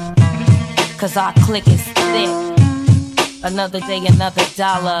up, cause our clique is thick. Another day, another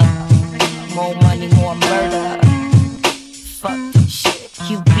dollar. More money, more murder. Fuck this shit.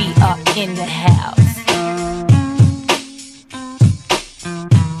 QB up in the house.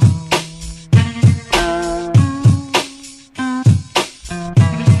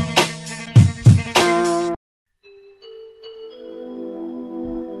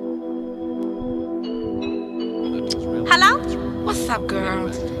 Hello? What's up, girl?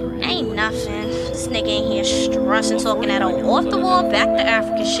 Ain't nothing. This nigga in here stressing, talking that old off the wall, back to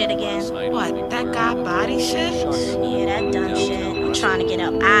Africa shit again. What, that guy body shit? Yeah, that done shit. I'm trying to get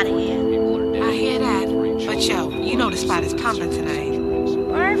up out of here. Yo, you know the spot is pumping tonight.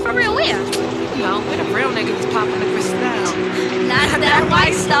 Or for real, where? You know, where the real niggas is popping the crystal. Not that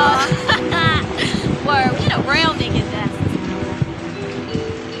white star. Word, we the real niggas at.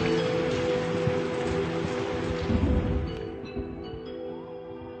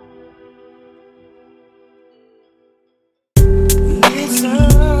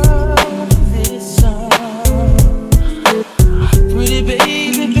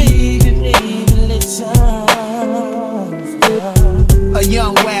 A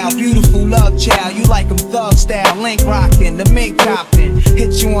young, wild, beautiful love child. You like them thug style, link rockin', the mink coppin'.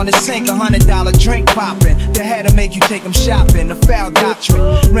 Hit you on the sink, $100 drink poppin'. The head to make you take them shopping, the foul doctrine.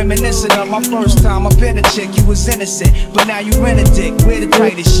 Reminiscent of my first time I been a chick. You was innocent, but now you rent a dick. We're the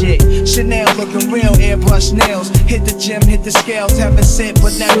tightest shit. Chanel looking real, airbrush nails. Hit the gym, hit the scales. Heaven sent,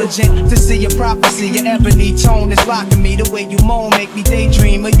 but negligent. To see your prophecy, your ebony tone is locking me. The way you moan make me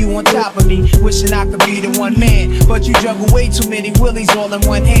daydream of you on top of me. Wishing I could be the one man, but you juggle way too many willies all in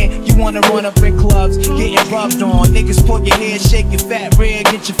one hand. You wanna run up in clubs, getting rubbed on. Niggas pull your hair, shake your fat rear,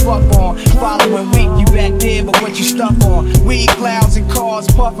 get your fuck on. Following week, you back there, but what you stuck on? Weed clouds and cars,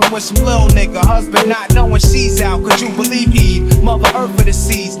 puffing with some little nigga. Husband not knowing she's out, could you believe Eve? Mother earth for the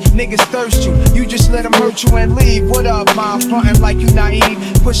seas, niggas thirst you. You just let them hurt you and leave. What up, mom? Frontin' like you naive.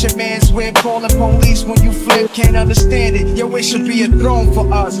 Push a man's whip, calling police when you flip. Can't understand it. Yo, it should be a throne for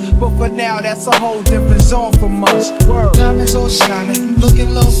us, but for now, that's a whole different zone from us. Word. Diamonds all shining, looking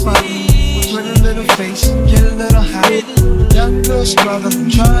a little funny. With a little face, get a little high. Young girl struggling,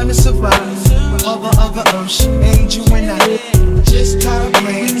 trying to survive. With other earths, ain't you and I. Just tired of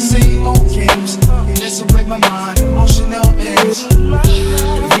playing the same old games. You messing with my mind, emotional pains.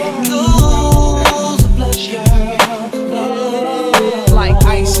 Like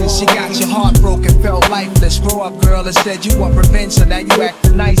ISIS, she got your heart broken, felt lifeless. Grow up, girl, instead you want revenge, so now you act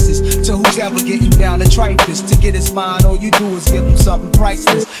the nicest. To who's ever getting down to trifles. To get his mind, all you do is give him something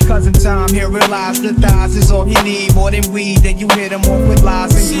priceless. Cause in time, he'll realize the thighs is all he need. More than weed, then you hit him off with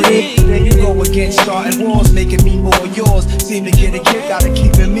lies and greed. Then you go against starting wars, making me more yours. Seem to get a kick out of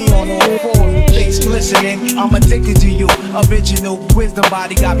keeping me on all fours. Face glistening, I'm addicted to you. Original wisdom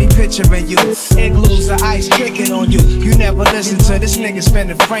body got me picturing you. Igloos of ice tricking on you. You never listen to this nigga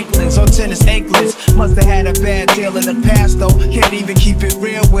spending Franklins on tennis anklets. Must've had a bad deal in the past though. Can't even keep it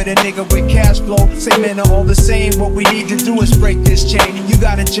real with a nigga with cash flow. Say men are all the same. What we need to do is break this chain. You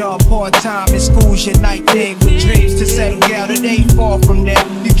got a job part-time in school's your night thing. With dreams to settle down, it ain't far from there.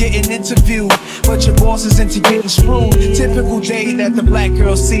 You getting interviewed, but your boss is into getting screwed. Typical day that the black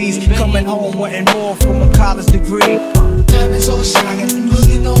girl sees. Coming home wanting more from a college degree. Diamonds all shining,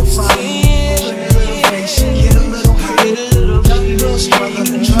 looking on fire. Put a little face, get a little high. Young girl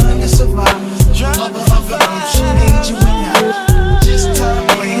struggling, trying to survive. Mother of the earth, she ain't you and I. Just tired of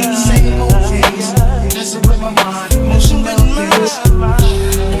playing the same old games. Messing with my mind, emotional things.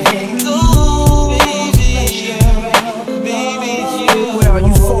 Where are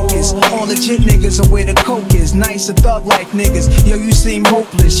you focused? All legit niggas are where the coke is. Nice and thug like niggas. Yo, you seem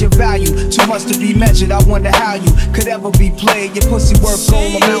hopeless. Your value too much to be measured. I wonder how you could ever be played. Your pussy worth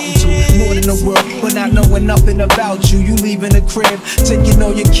gold amounting to more than the world, but not knowing nothing about you. You leaving the crib, taking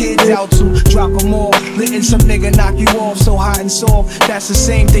all your kids out to drop them off. Letting some nigga knock you off so hot and soft. That's the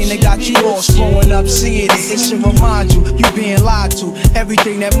same thing that got you lost. Growing up, seeing it, it should remind you you being lied to.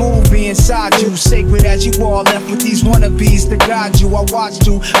 Everything that move be inside you. Sacred as you are, left with these wannabes to guide you. I watched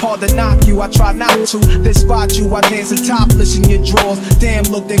you, hard to knock you. I try not to. They spot you, I dance a topless in your drawers. Damn,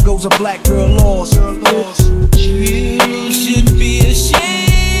 look, there goes a black girl lost. You should be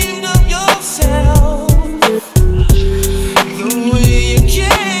ashamed of yourself. The way you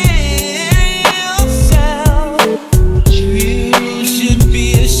carry yourself. You should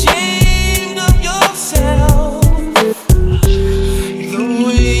be ashamed of yourself. The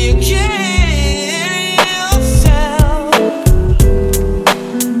way you carry yourself.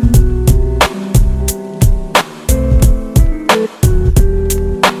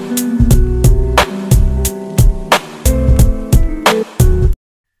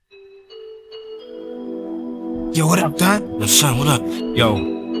 Yo, what up, Don? Yo, son, what up? Yo,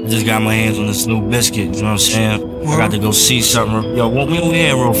 I just got my hands on this new biscuit, you know what I'm saying? I got to go see something. Yo, walk me over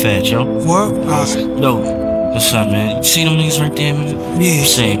here real fast, yo. What? Yo, what's up, man? You see them niggas right there, man? Yeah. I'm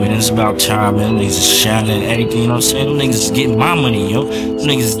saying, man, it's about time, man. Them niggas is shining and everything, you know what I'm saying? Them niggas is getting my money, yo. Them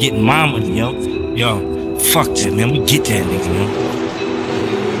niggas is getting my money, yo. Yo, fuck that, man. We get that nigga, yo.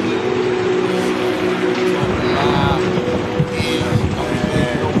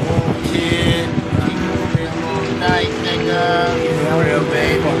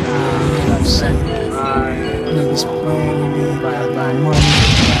 Niggas playing with me, buy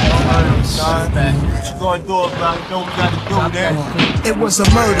money. It was a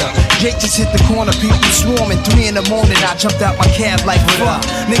murder. Jake just hit the corner, people swarming. 3 in the morning, I jumped out my cab like fuck.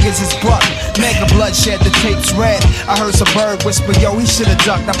 Niggas is buck, mega bloodshed, the tape's red. I heard some bird whisper, yo, he should've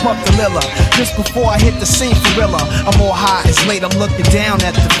ducked. I puffed the lilla just before I hit the scene for real. I'm all high, it's late, I'm looking down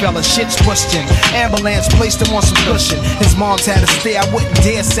at the fella. Shit's twisting. Ambulance placed him on some cushion. His mom's had a stare, I wouldn't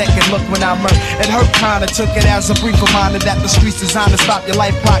dare second look when I murdered. It hurt kinda, took it as a brief reminder that the streets designed to stop your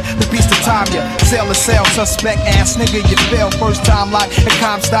life clock. The beast to time you. Sell to sell, suspect ass nigga, you fail. First time lock, and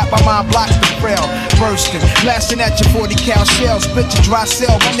calm stop, my mind blocks the frail. Bursting, blasting at your 40 cal shells. Split your dry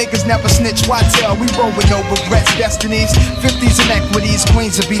cell, my niggas never snitch, why tell? We roll with no regrets, destinies, 50s and equities.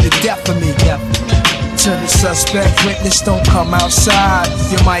 Queens will be the death of me. To the suspect, witness don't come outside.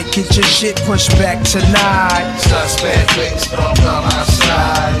 You might get your shit pushed back tonight. Suspect, witness don't come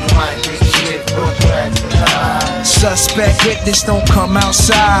outside. You might get your shit pushed back tonight. Suspect, witness don't come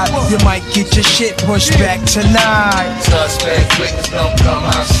outside. You might get your shit pushed back tonight. Suspect, witness don't come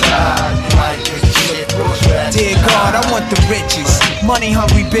outside. You might get your shit pushed back tonight. Dear God, I want the riches. Money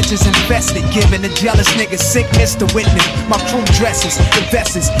hungry bitches infested, giving the jealous niggas sickness to witness. My crew dresses,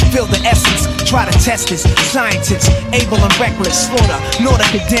 investors, feel the essence. Try to test this. Scientists, able and reckless. Slaughter,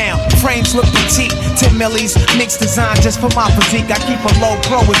 Nordica down. Frames look petite. 10 millis, mixed design just for my physique. I keep a low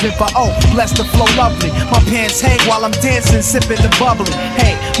pro as if I owe. Bless the flow lovely. My pants hang while I'm dancing, sipping the bubbly.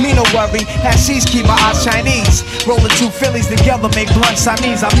 Hey, me no worry. Hashish keep my eyes Chinese. Rolling 2 Phillies together, make blunt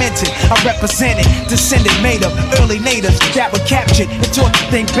Siamese. I meant it. I represented. Descended, made of early natives that were captured and taught to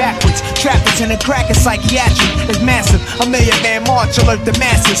think backwards. Trappers in a crack is psychiatric. It's massive. A million-man march alert the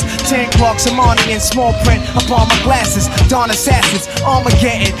masses. 10 clocks of money in small print upon my glasses. Dawn assassins,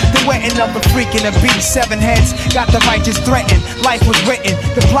 Armageddon. They went another freak in a beat. 7 heads got the righteous threatened. Life was written.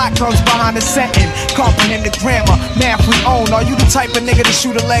 The plot comes behind the sentence. Comprehend the grammar. Math we own. Are you the type of nigga to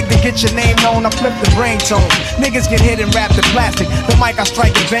shoot a leg to get your name known? I flip the brain tone. Niggas get hit and wrapped in plastic. The mic I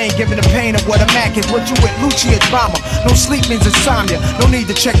strike in vain, giving the pain of what a Mac is. What you with Lucci or drama? No sleep means insomnia. No need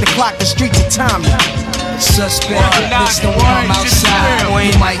to check the clock. The streets are time ya. Suspect, witness don't come outside.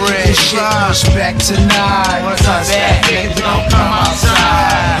 You might get your shit pushed back tonight. Suspect, niggas don't come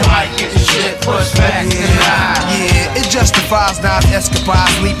outside. You might get your shit pushed back tonight. Yeah, it justifies not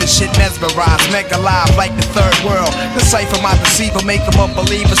escapades, leaving shit mesmerized. Make alive like the third world. Decipher my deceiver, make them a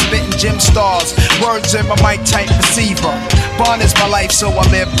believer. Spitting gem stars, words in my mic type receiver. Bond is my life, so I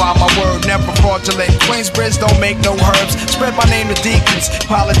live by my word. Never fraudulent. Queensbridge don't make no herbs. Spread my name to deacons.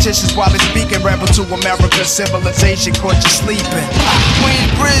 Politicians while they speaking. Rebel to America. Civilization caught you sleeping.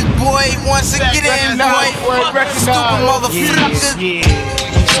 Queensbridge, boy, once again, boy. Stupid motherfuckers. Yeah.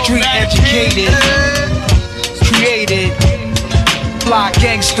 Street educated, created, fly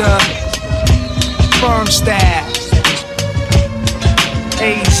gangster, firm style.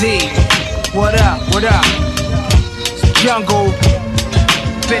 AZ, what up, what up? Jungle,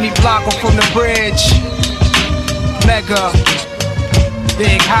 Benny Blanco from the bridge. Mega,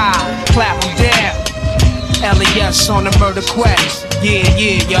 Big High, clap them down. LES on the murder quest. Yeah,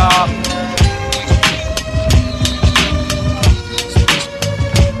 yeah, y'all.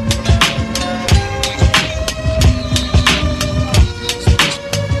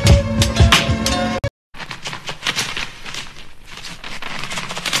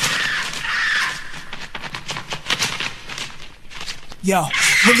 Yo,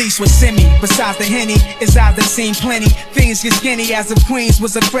 release was semi. Besides the Henny, his eyes that seen plenty. Fingers get skinny as if Queens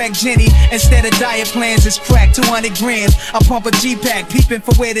was a crack Jenny. Instead of diet plans, it's crack 200 grams. I pump a G-Pack, peeping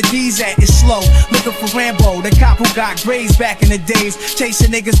for where the D's at. It's slow, looking for Rambo, the cop who got grazed back in the days.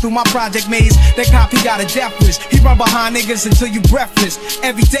 Chasing niggas through my project maze. That cop, he got a death wish. He run behind niggas until you breathless.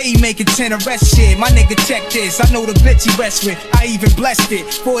 Every day he making 10 arrest shit. My nigga check this, I know the bitch he rests with. I even blessed it,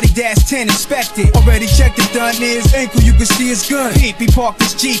 40-10 inspected. Already checked it, done his ankle, you can see his gun. He parked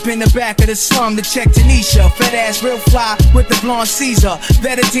his Jeep in the back of the slum to check Tanisha. Fat ass real fly with the blonde Caesar.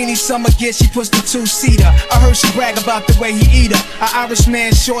 Bettadini summer gear, she pushed the 2-seater. I heard she brag about the way he eat her. An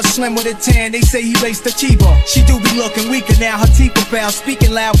Irishman, short, slim with a tan. They say he laced the Chiba. She do be looking weaker now, her teeth are foul.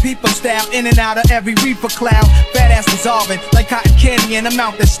 Speaking loud, people style in and out of every reaper cloud. Fat ass dissolving like cotton candy in a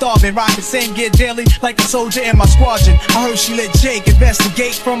mouth that's starving. Rockin' same gear daily like a soldier in my squadron. I heard she let Jake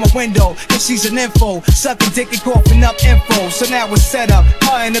investigate from a window. If she's an info, sucking dick and coughing up info. So now it's set up,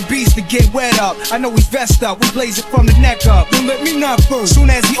 Her and the beast to get wet up. I know he's vest up, we blaze it from the neck up. Don't let me knock first. Soon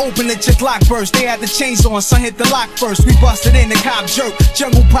as he opened it, your Glock burst. They had the chains on, son hit the lock first. We busted in, the cop jerk.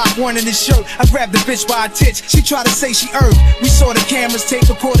 Jungle pop one in his shirt. I grabbed the bitch by her titch. She tried to say she earned. We saw the cameras, tape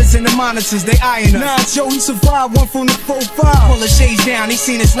recorders, and the monitors. They eyeing us. Nah, Joe, he survived one from the profile. Pull the shades down, he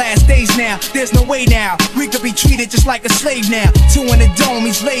seen his last days now. There's no way now. We could be treated just like a slave now. Two in the dome,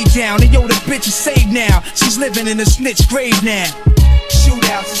 he's laid down. And yo, the bitch is saved now. She's living in a snitch grave now.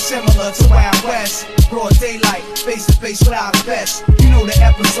 Shootouts is similar to Wild West. Broad daylight, face to face without a vest. You know the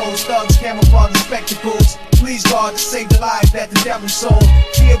episodes, thugs, camouflage, spectacles. Please God to save the lives that the devil sold.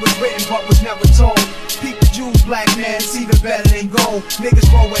 Fear was written but was never told. Peep the Jews, black man, it's even better than gold. Niggas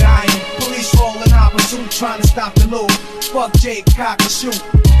roll with iron, police rolling hot pursuit, trying to stop the loot. Fuck Jake, cock and shoot.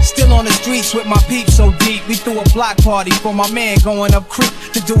 Still on the streets with my peeps so deep. We threw a block party for my man going up creek.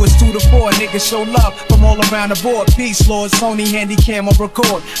 To do is 2 to 4, niggas show love from all around the board. Peace, Lord, Sony handy camera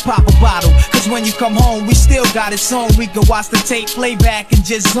record. Pop a bottle, cause when you come home, we still got it on. We can watch the tape, play back and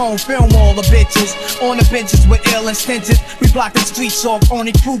just zone. Film all the bitches on the benches with ill intentions. We blocked the streets off,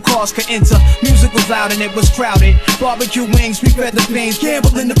 only crew cars could enter. Music was loud and it was crowded. Barbecue wings, we fed the pains.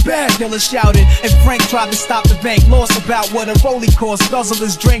 Gamble in the bag, killers shouted. And Frank tried to stop the bank, lost about what a rollie cost. Guzzle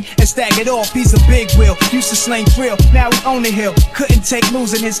his drink and stack it off. He's a big wheel, used to sling thrill, now he's on the hill. Couldn't take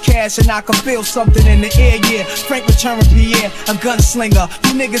losing his cash and I could feel something in the air, yeah. Frank returned Pierre, a gunslinger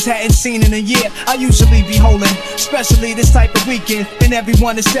you niggas hadn't seen in a year. I usually be holding, especially this type of weekend. And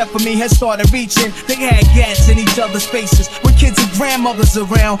everyone except for me has started reaching. They had gats in each other's faces with kids and grandmothers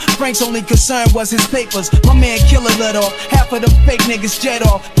around. Frank's only concern was his papers. My man Killer let off, half of them fake niggas jet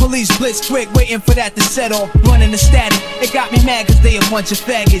off. Police blitz quick, waiting for that to set off. Running the static, it got me mad cause they a bunch of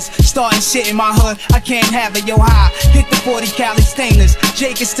faggots. Starting shit in my hood, I can't have it, yo high. Hit the 40 Cali stainless.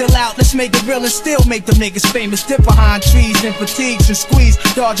 Jake is still out, let's make it real and still make them niggas famous. Dip behind trees and fatigues and squeeze,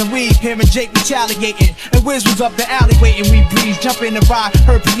 dodge and weave, hearing Jake retaliating. And Wiz was up the alley waiting, we breeze. Jump in the ride,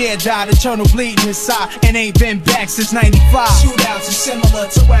 heard Pierre died, eternal bleeding inside, and ain't been back since 95. Shootouts are similar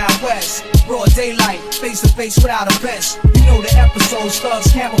to Wild West. Broad daylight, face to face without a vest. You know the episodes,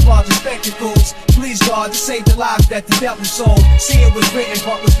 thugs, camouflage, and spectacles. Please God to save the lives that the devil sold. See it was written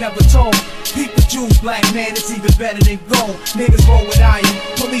but was never told. Peep the Jews, black man, it's even better than gold. Niggas roll with iron,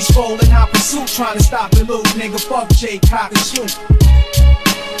 police rolling hot pursuit, trying to stop the loot. Nigga, fuck Jake, cock and shoot.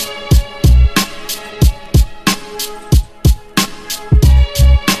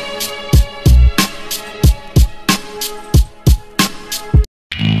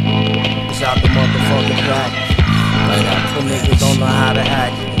 Out the motherfucking back. Right out. The niggas don't know how to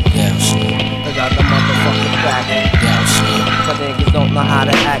act. Yeah, shit. They got the motherfucking back. Yeah, shit. The niggas don't know how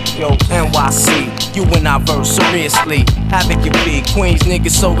to act. Yo, NYC, you and I verse seriously. Havoc your beat, Queens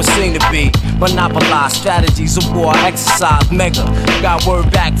niggas so it seem to be. Monopolize strategies of war, exercise mega. Got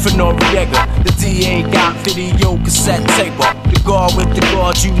word back for Noriega. The DA got video cassette taper. The guard with the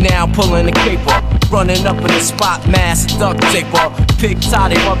guard, you now pulling the caper. Running up in the spot, mass duct taper. Pig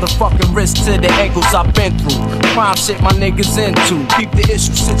tie motherfucking wrist to the ankles I've been through. Crime shit my niggas into. Keep the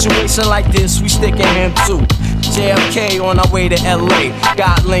issue, situation like this, we sticking him too. JFK on our way to LA.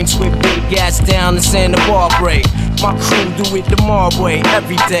 Got links with big gas down in Santa Barbara. My crew do it the Mobb way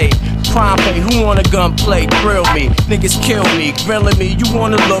every day. Crime pay, who wanna gunplay? Grill me, niggas kill me, grilling me. You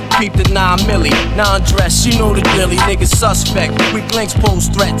wanna look, peep the 9 milli. Non-dress, you know the dilly, niggas suspect. Weak links pose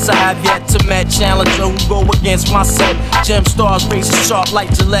threats, I have yet to met challenger who go against my set. Gem stars, razor sharp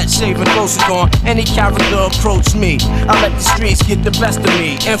like Gillette, shaving closer on. Any character approach me, I let the streets get the best of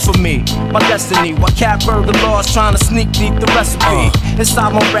me. Infamy, my destiny. While cat burger laws trying to sneak deep the recipe.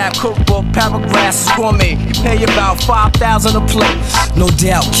 Inside my rap cookbook, paragraphs is gourmet. You pay about 5,000 a plate. No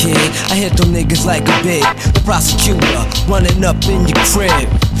doubt, kid, I hit them niggas like a big. The prosecutor running up in your crib.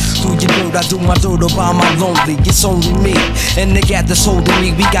 Do your dirt, I do my dirt by my lonely. It's only me, and they got this holding me.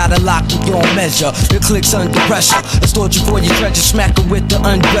 We got a lock we on measure. The clicks under pressure. Extort you for your treasure, smack it with the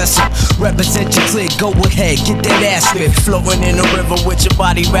undresser. Represent your click, go ahead, get that ass whipped. Floating in the river with your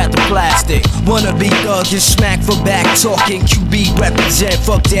body wrapped in plastic. Wanna be thug, get smacked for back talking. QB represent,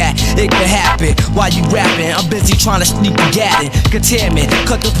 fuck that, it can happen. While you rapping, I'm busy trying to sneak a gatting. Containment,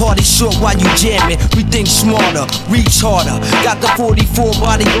 cut the party short while you jamming. We think smarter, reach harder. Got the 44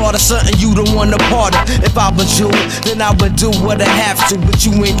 bodyguard or something you don't want to part of. If I was you, then I would do what I have to. But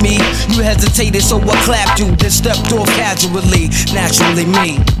you ain't me, you hesitated so I clapped you. Then stepped off casually, naturally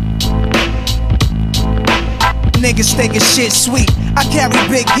me. Niggas thinking shit sweet. I carry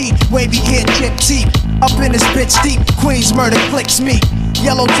big heat, wavy hair, chip teeth. Up in this bitch deep, Queens murder clicks me.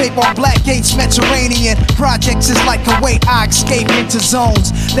 Yellow tape on black gates, Mediterranean. Projects is like Kuwait, I escape into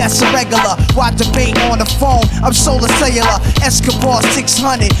zones. That's irregular, why debate on the phone? I'm solar cellular, Escobar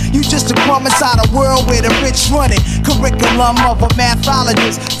 600. You just a crumb inside a world where the rich run it. Curriculum of a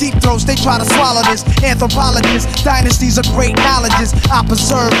mathologist. Deep throats, they try to swallow this. Anthropologists, dynasties of great knowledges I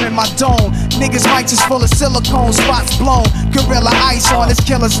preserve in my dome. Niggas mics is full of silicone, spots blown. Gorilla ice on this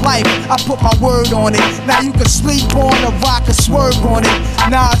killer's life, I put my word on it. Now you can sleep on a rock or swerve on it.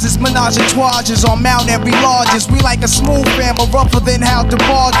 Nas is menage a trois on Mount Every Lodges. We like a smooth family, rougher than how the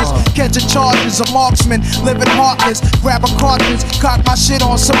barges. Catching charges, a marksman, living heartless. Grab a cartridge, cock my shit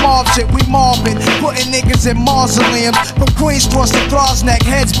on some mob shit. We mobbing, putting niggas in mausoleums. From Queens cross the Throsneck,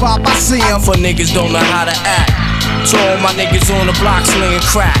 heads pop, I see them. For niggas don't know how to act. To all my niggas on the block slinging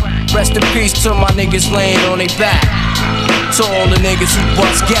crack. Rest in peace to my niggas laying on their back. To all the niggas who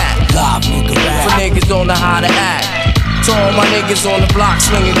bust gat. For niggas don't know how to act. To all my niggas on the block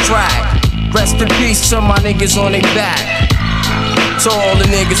slinging crack. Rest in peace to my niggas on their back. To all the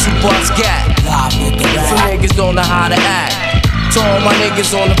niggas who bust gat. For niggas don't know how to act. To all my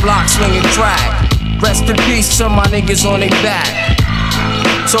niggas on the block slinging crack. Rest in peace to my niggas on their back.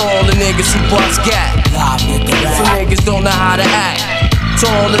 To all the niggas who bust gat. For niggas don't know how to act. To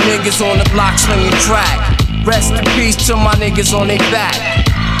all the niggas on the block slinging track. Rest in peace to my niggas on their back.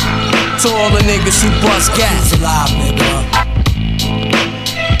 To all the niggas who bust gat.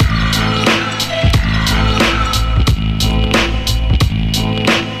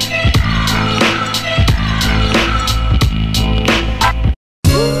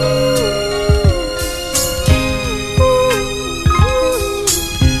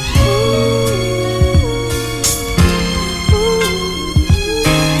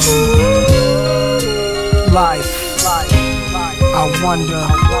 I wonder,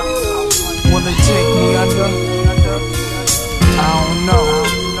 will it take me under? I don't know.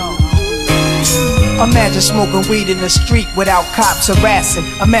 Imagine smoking weed in the street without cops harassing.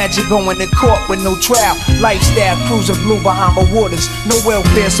 Imagine going to court with no trial. Lifestyle cruising blue Bahama waters. No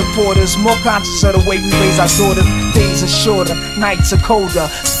welfare supporters. More conscious of the way we raise our daughters. Days are shorter, nights are colder.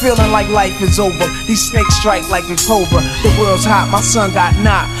 Feeling like life is over. These snakes strike like a cobra. The world's hot, my son got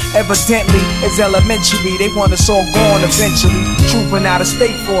knocked. Evidently, it's elementary. They want us all gone eventually. Trooping out of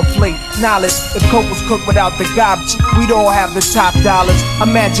state for a plate. Knowledge, if coke was cooked without the garbage, we'd all have the top dollars.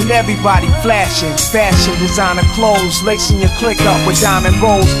 Imagine everybody flashing. Fashion, designer clothes, lacing your click up with diamond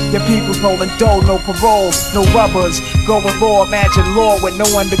rolls. Your people rolling dough, no parole, no rubbers. Going raw, imagine law with no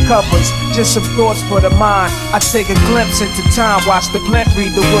undercovers. Just some thoughts for the mind. I take a glimpse into time, watch the blimp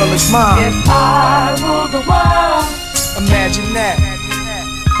read the world is mine. If I rule the world, imagine that.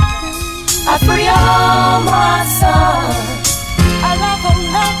 I free all my sons. I love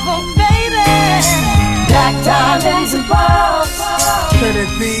them, baby. Black diamonds and pearls. Could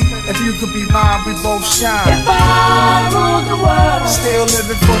it be, if you could be mine, we both shine. If I ruled the world, still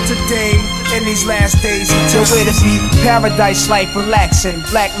living for today, in these last days until where to be. Paradise life relaxing,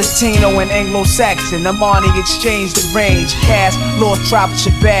 black, Latino, and Anglo-Saxon. I'm on the exchange, the range, cast, Lord Trop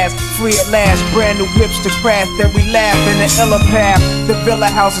Shabazz, free at last, brand new whips to craft, that we laugh in the illa path. The villa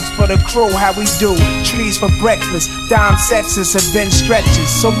houses for the crew, how we do, trees for breakfast, dime sexes have been stretches.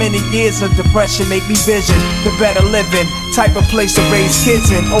 So many years of depression make me vision the better living, type of place to raise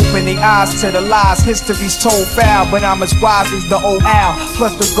kids in, opening eyes to the lies. History's told foul, but I'm as wise as the old owl.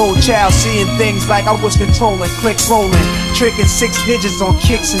 Plus the gold child, seeing things like I was controlling, click rolling, tricking 6 digits on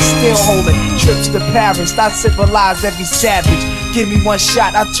kicks and still holding. Trips to Paris, I civilized every savage. Give me one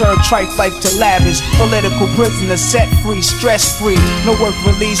shot, I turn trife life to lavish. Political prisoner set free, stress free. No work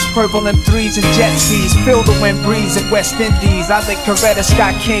release, purple M3s and jet skis. Feel the wind breeze in West Indies. I think Coretta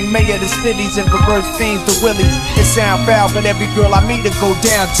Scott King, mayor of the cities, and reverse fiends to Willies. It sound foul, but every girl I meet to go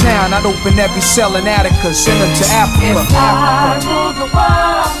downtown. I'd open every cell in Attica, send them to Africa. If I rule the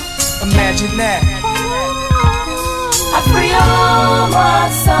world, imagine that. I free all my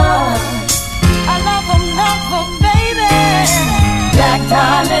sons. I love them, baby. Black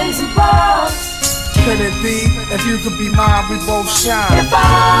diamonds and pearls. Could it be, if you could be mine, we both shine. If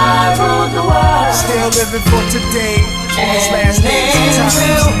I ruled the world, still living for today, in these last days and times.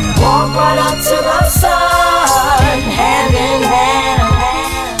 We'll walk right up to the sun, hand in hand.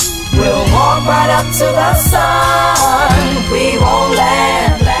 We'll walk right up to the sun, we won't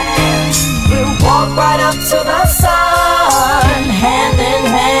land. We'll walk right up to the sun, hand in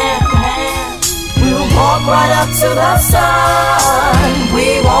hand. We'll walk right up to the sun,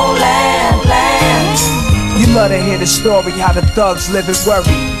 we won't land. You love to hear the story, how the thugs live and worry.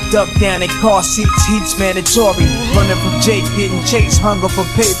 Duck down in car seats, heat's mandatory. Running from Jake, getting chased, hunger for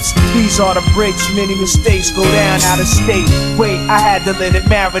papers. These are the breaks, many mistakes go down out of state. Wait, I had to let it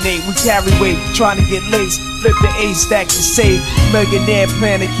marinate. We carry weight, trying to get laced. Flip the A stack to save. Millionaire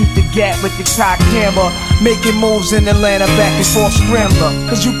plan to keep the gap with the cock hammer. Making moves in Atlanta, back and forth scrambler.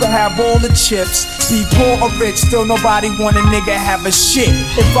 Cause you can have all the chips, be poor or rich, still nobody want a nigga have a shit.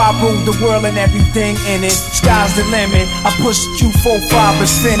 If I ruled the world and everything in it, sky's the limit. I push the Q45 and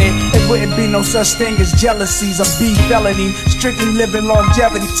spin it. It wouldn't be no such thing as jealousies or B felony. Strictly living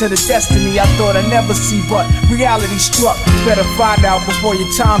longevity to the destiny I thought I'd never see, but reality struck. Better find out before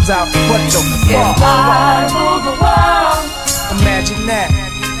your time's out. What the fuck? If I rule the world, imagine that.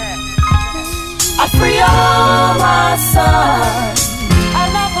 I free all my sons. I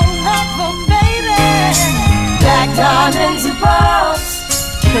love them, baby. Black diamonds and pearls.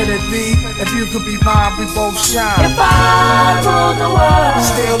 Could it be, if you could be mine, we both shine. If I rule the world,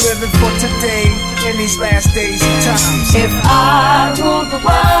 still living for today, in these last days and times. If I rule the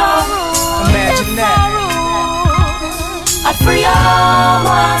world, imagine that. I free all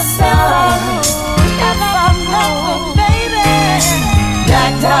my sons. I love them, baby.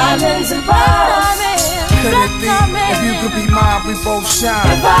 Black diamonds and pearls. Could it be, if you could be mine, we both shine.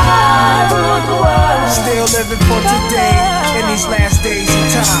 If I rule the world, still living for today, in these last days and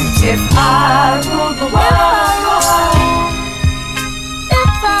times. If I rule the world,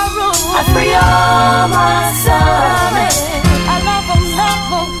 if I rule, I free all my sons. I love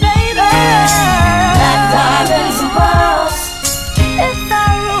them, baby. Black diamonds and pearls.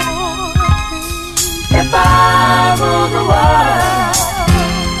 If I rule the world.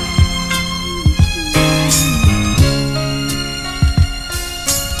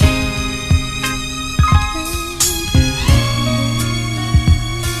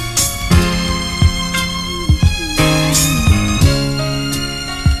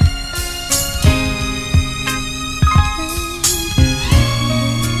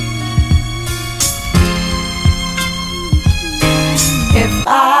 If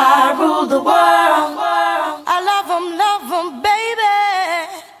I rule the world, I love them, baby.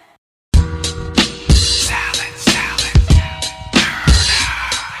 Shaolin, Shaolin, murder.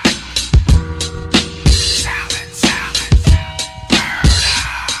 Shaolin, Shaolin, murder.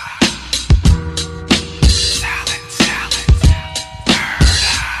 Shaolin, Shaolin, murder.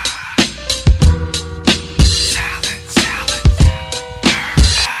 Shaolin, Shaolin, murder.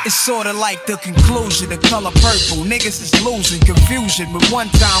 It's sorta like the conclusion, the color purple. Niggas is losing, confusion with one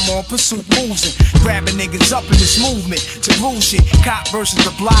time on pursuit losing. Grabbing niggas up in this movement to rule shit. Cop versus the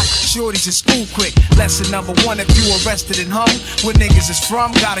block, shorties in school quick. Lesson number one, if you arrested and hung, where niggas is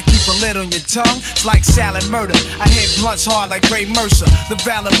from, gotta keep a lid on your tongue. It's like silent murder, I hit blunts hard like Ray Mercer. The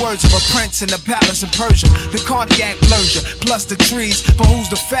valid words of a prince in the palace of Persia. The cardiac blurger, plus the trees. But who's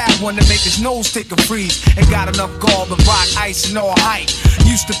the fat one to make his nose take a freeze? And got enough gall to rock ice and all height.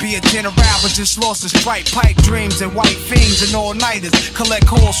 Used to be a general, but just lost his stripe. Pipe dreams and white fiends and all-nighters. Collect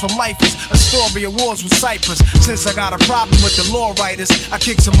calls from lifers, Astoria wars with Cypress. Since I got a problem with the law writers, I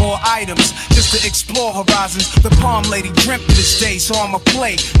kick some more items just to explore horizons. The palm lady dreamt of this day, so I'ma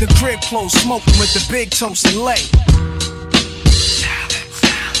play the crib close, smoking with the big toast and lay.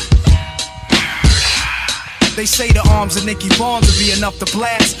 They say the arms of Nicky Barnes would be enough to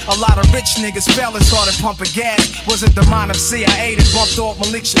blast. A lot of rich niggas fell and started pumping gas. Was it the mind of CIA that bumped off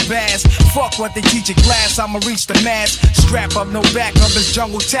Malik Shabazz? Fuck what they teach in class, I'ma reach the mass. Strap up, no backup, it's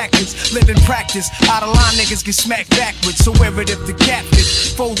jungle tactics. Live in practice, out of line niggas get smacked backwards. So wear it if the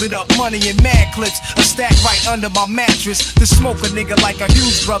catfish. Folded up money in mad clips, a stack right under my mattress. To smoke a nigga like a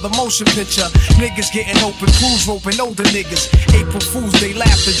huge brother motion picture. Niggas getting open, crews roping older niggas. April Fools, they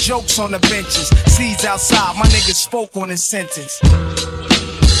laugh at jokes on the benches. Seeds outside, my niggas spoke on his sentence.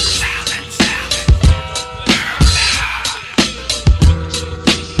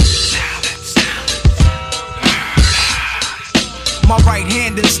 My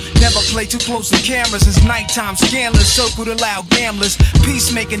right-handers never play too close to cameras. It's nighttime scandalous, circle the loud gamblers.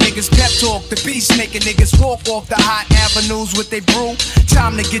 Peacemaking niggas pep talk, the peacemaking niggas walk off the hot avenues with they brew.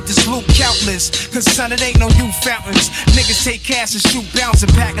 Time to get this loot countless, cause son, it ain't no youth fountains. Niggas take cash and shoot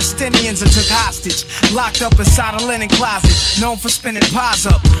bouncing Pakistanians and took hostage. Locked up inside a linen closet, known for spinning pies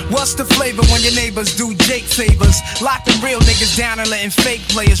up. What's the flavor when your neighbors do Jake favors? Locking real niggas down and letting fake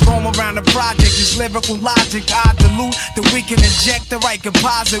players roam around the project. It's lyrical logic, I dilute the we can inject the right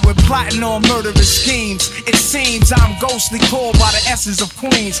composite with plotting on murderous schemes. It seems I'm ghostly called by the essence of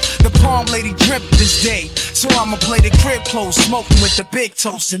Queens. The palm lady dripped this day, so I'ma play the crib close, smoking with the big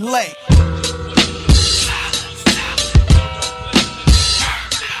toast and lay.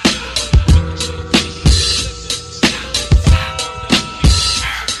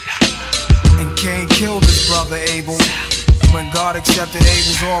 God accepted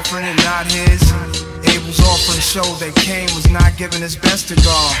Abel's offering and not his. Abel's offering showed that Cain was not giving his best to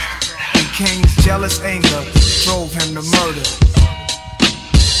God, and Cain's jealous anger drove him to murder.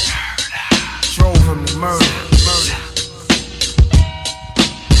 Drove him to murder.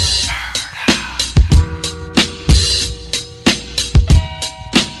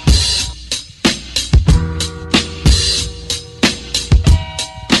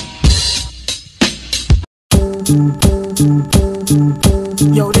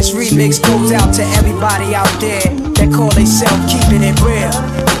 Yo, this remix goes out to everybody out there that call themselves keeping it real.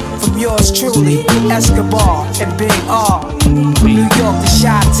 From yours truly, Escobar and Big R. From New York to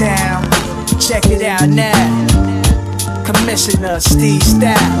Chi-Town, check it out now. Commissioner Steve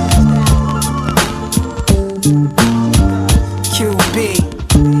Stapp, QB,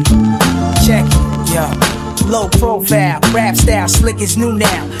 check it, yo. Low profile, rap style, slick is new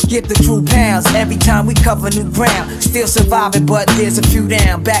now. Give the crew pounds every time we cover new ground. Still surviving, but there's a few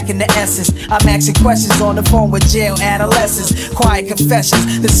down. Back in the essence, I'm asking questions on the phone with jail adolescents. Quiet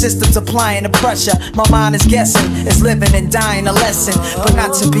confessions, the system's applying the pressure. My mind is guessing, it's living and dying a lesson. But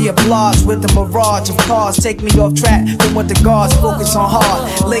not to be obliged with the mirage of cars. Take me off track from what the guards focus on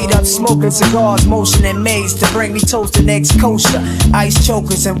hard. Laid up smoking cigars, motion and maze to bring me toast and eggs kosher. Ice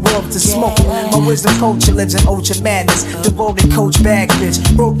chokers and wolves to smoke. My wisdom culture lives in ultra madness. Devoted coach bag bitch.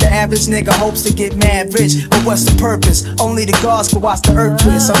 Broke the average nigga hopes to get mad rich. But what's the purpose? Only the gods can watch the earth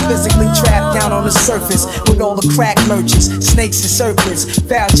twist. I'm physically trapped down on the surface with all the crack merchants, snakes and serpents,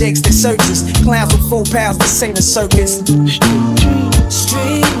 foul jakes that searches, clowns with 4 pounds, this ain't a circus.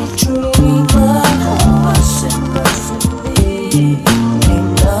 Street dreamer, ain't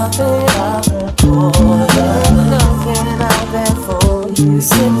nothing out there for you. Nothing out there for you.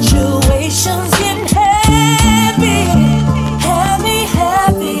 Situations getting heavy, heavy,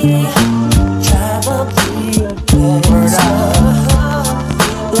 heavy. Try to be a gangster.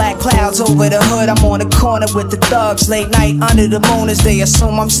 Black clouds over the hood, I'm on the corner with the thugs. Late night under the moon as they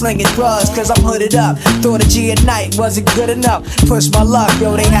assume I'm slinging drugs, cause I'm hooded up. Thought a G at night wasn't good enough. Pushed my luck,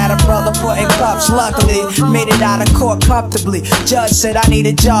 yo, they had a brother put in cuffs. Luckily, made it out of court comfortably. Judge said I need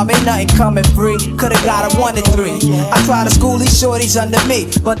a job, ain't nothing coming free. Could've got a 1 to 3. I try to school these shorties under me,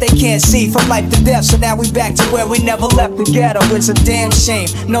 but they can't see from life to death. So now we back to where we never left the ghetto. It's a damn shame,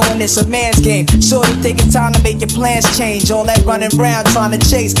 knowing it's a man's game. Shorty thinking time to make your plans change. All that running around trying to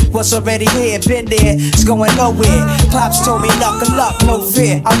chase what's already here, been there, it's going nowhere. Pops told me knuckle up, no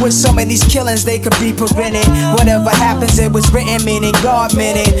fear. I wish some of these killings they could be prevented. Whatever happens, it was written, meaning God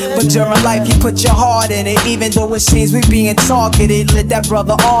meant it. But during life, you put your heart in it. Even though it seems we being targeted, let that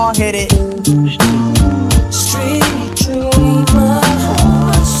brother all hit it. Street dreamer,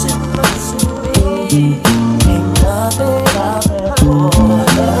 ain't nothing out there for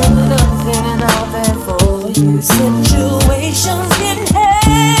you. Nothing out there for you. Situations getting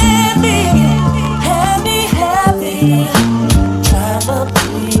heavy, heavy, heavy. Trying to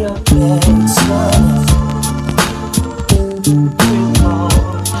be a gangster. Dream on,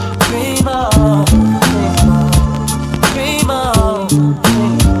 dream on, dream on,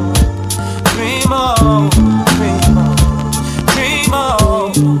 dream on, dream on, dream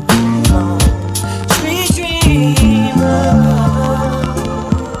on, dream on. Street dreamer,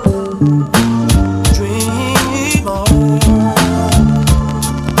 dream on.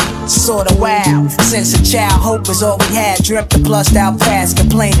 Sorta wild, since a child, hope was all we had. Dreamt the plussed out past,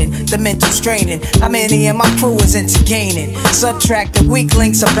 complaining, the mental straining. How many in my crew is into gaining? Subtract the weak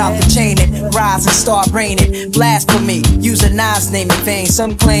links about the chaining. Rise and start raining, blasphemy, using Nas name in vain.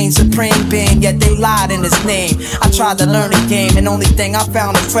 Some claim supreme being, yet they lied in his name. I tried to learn the game, and only thing I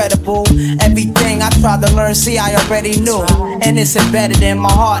found incredible, everything I tried to learn, see I already knew. And it's embedded in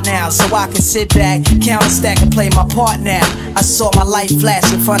my heart now, so I can sit back, count and stack and play my part now. I saw my life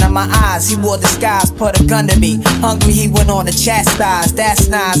flash in front of my eyes. He wore disguise, put a gun to me. Hungry, he went on to chastise. That's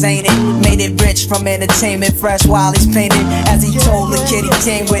nice, ain't it? Made it rich from entertainment, fresh while he's painted. As he told the kid he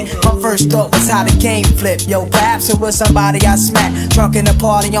came with, my first thought was how the game flipped. Yo, perhaps it was somebody I smacked, drunk in a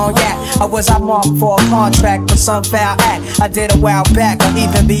party on yak. Or was I marked for a contract for some foul act I did a while back, or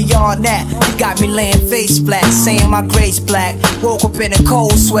even beyond that? He got me laying face flat, saying my grace black. Woke up in a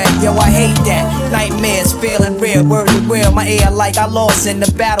cold sweat, yo, I hate that. Nightmares feeling real, word to real. My ear like I lost in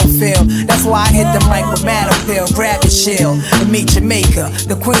the battlefield. That's why I hit the mic with Matterfield. Grab your shield and meet Jamaica.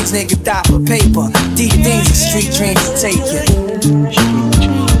 The Queens nigga die for paper. Dayz and street dreams to take you.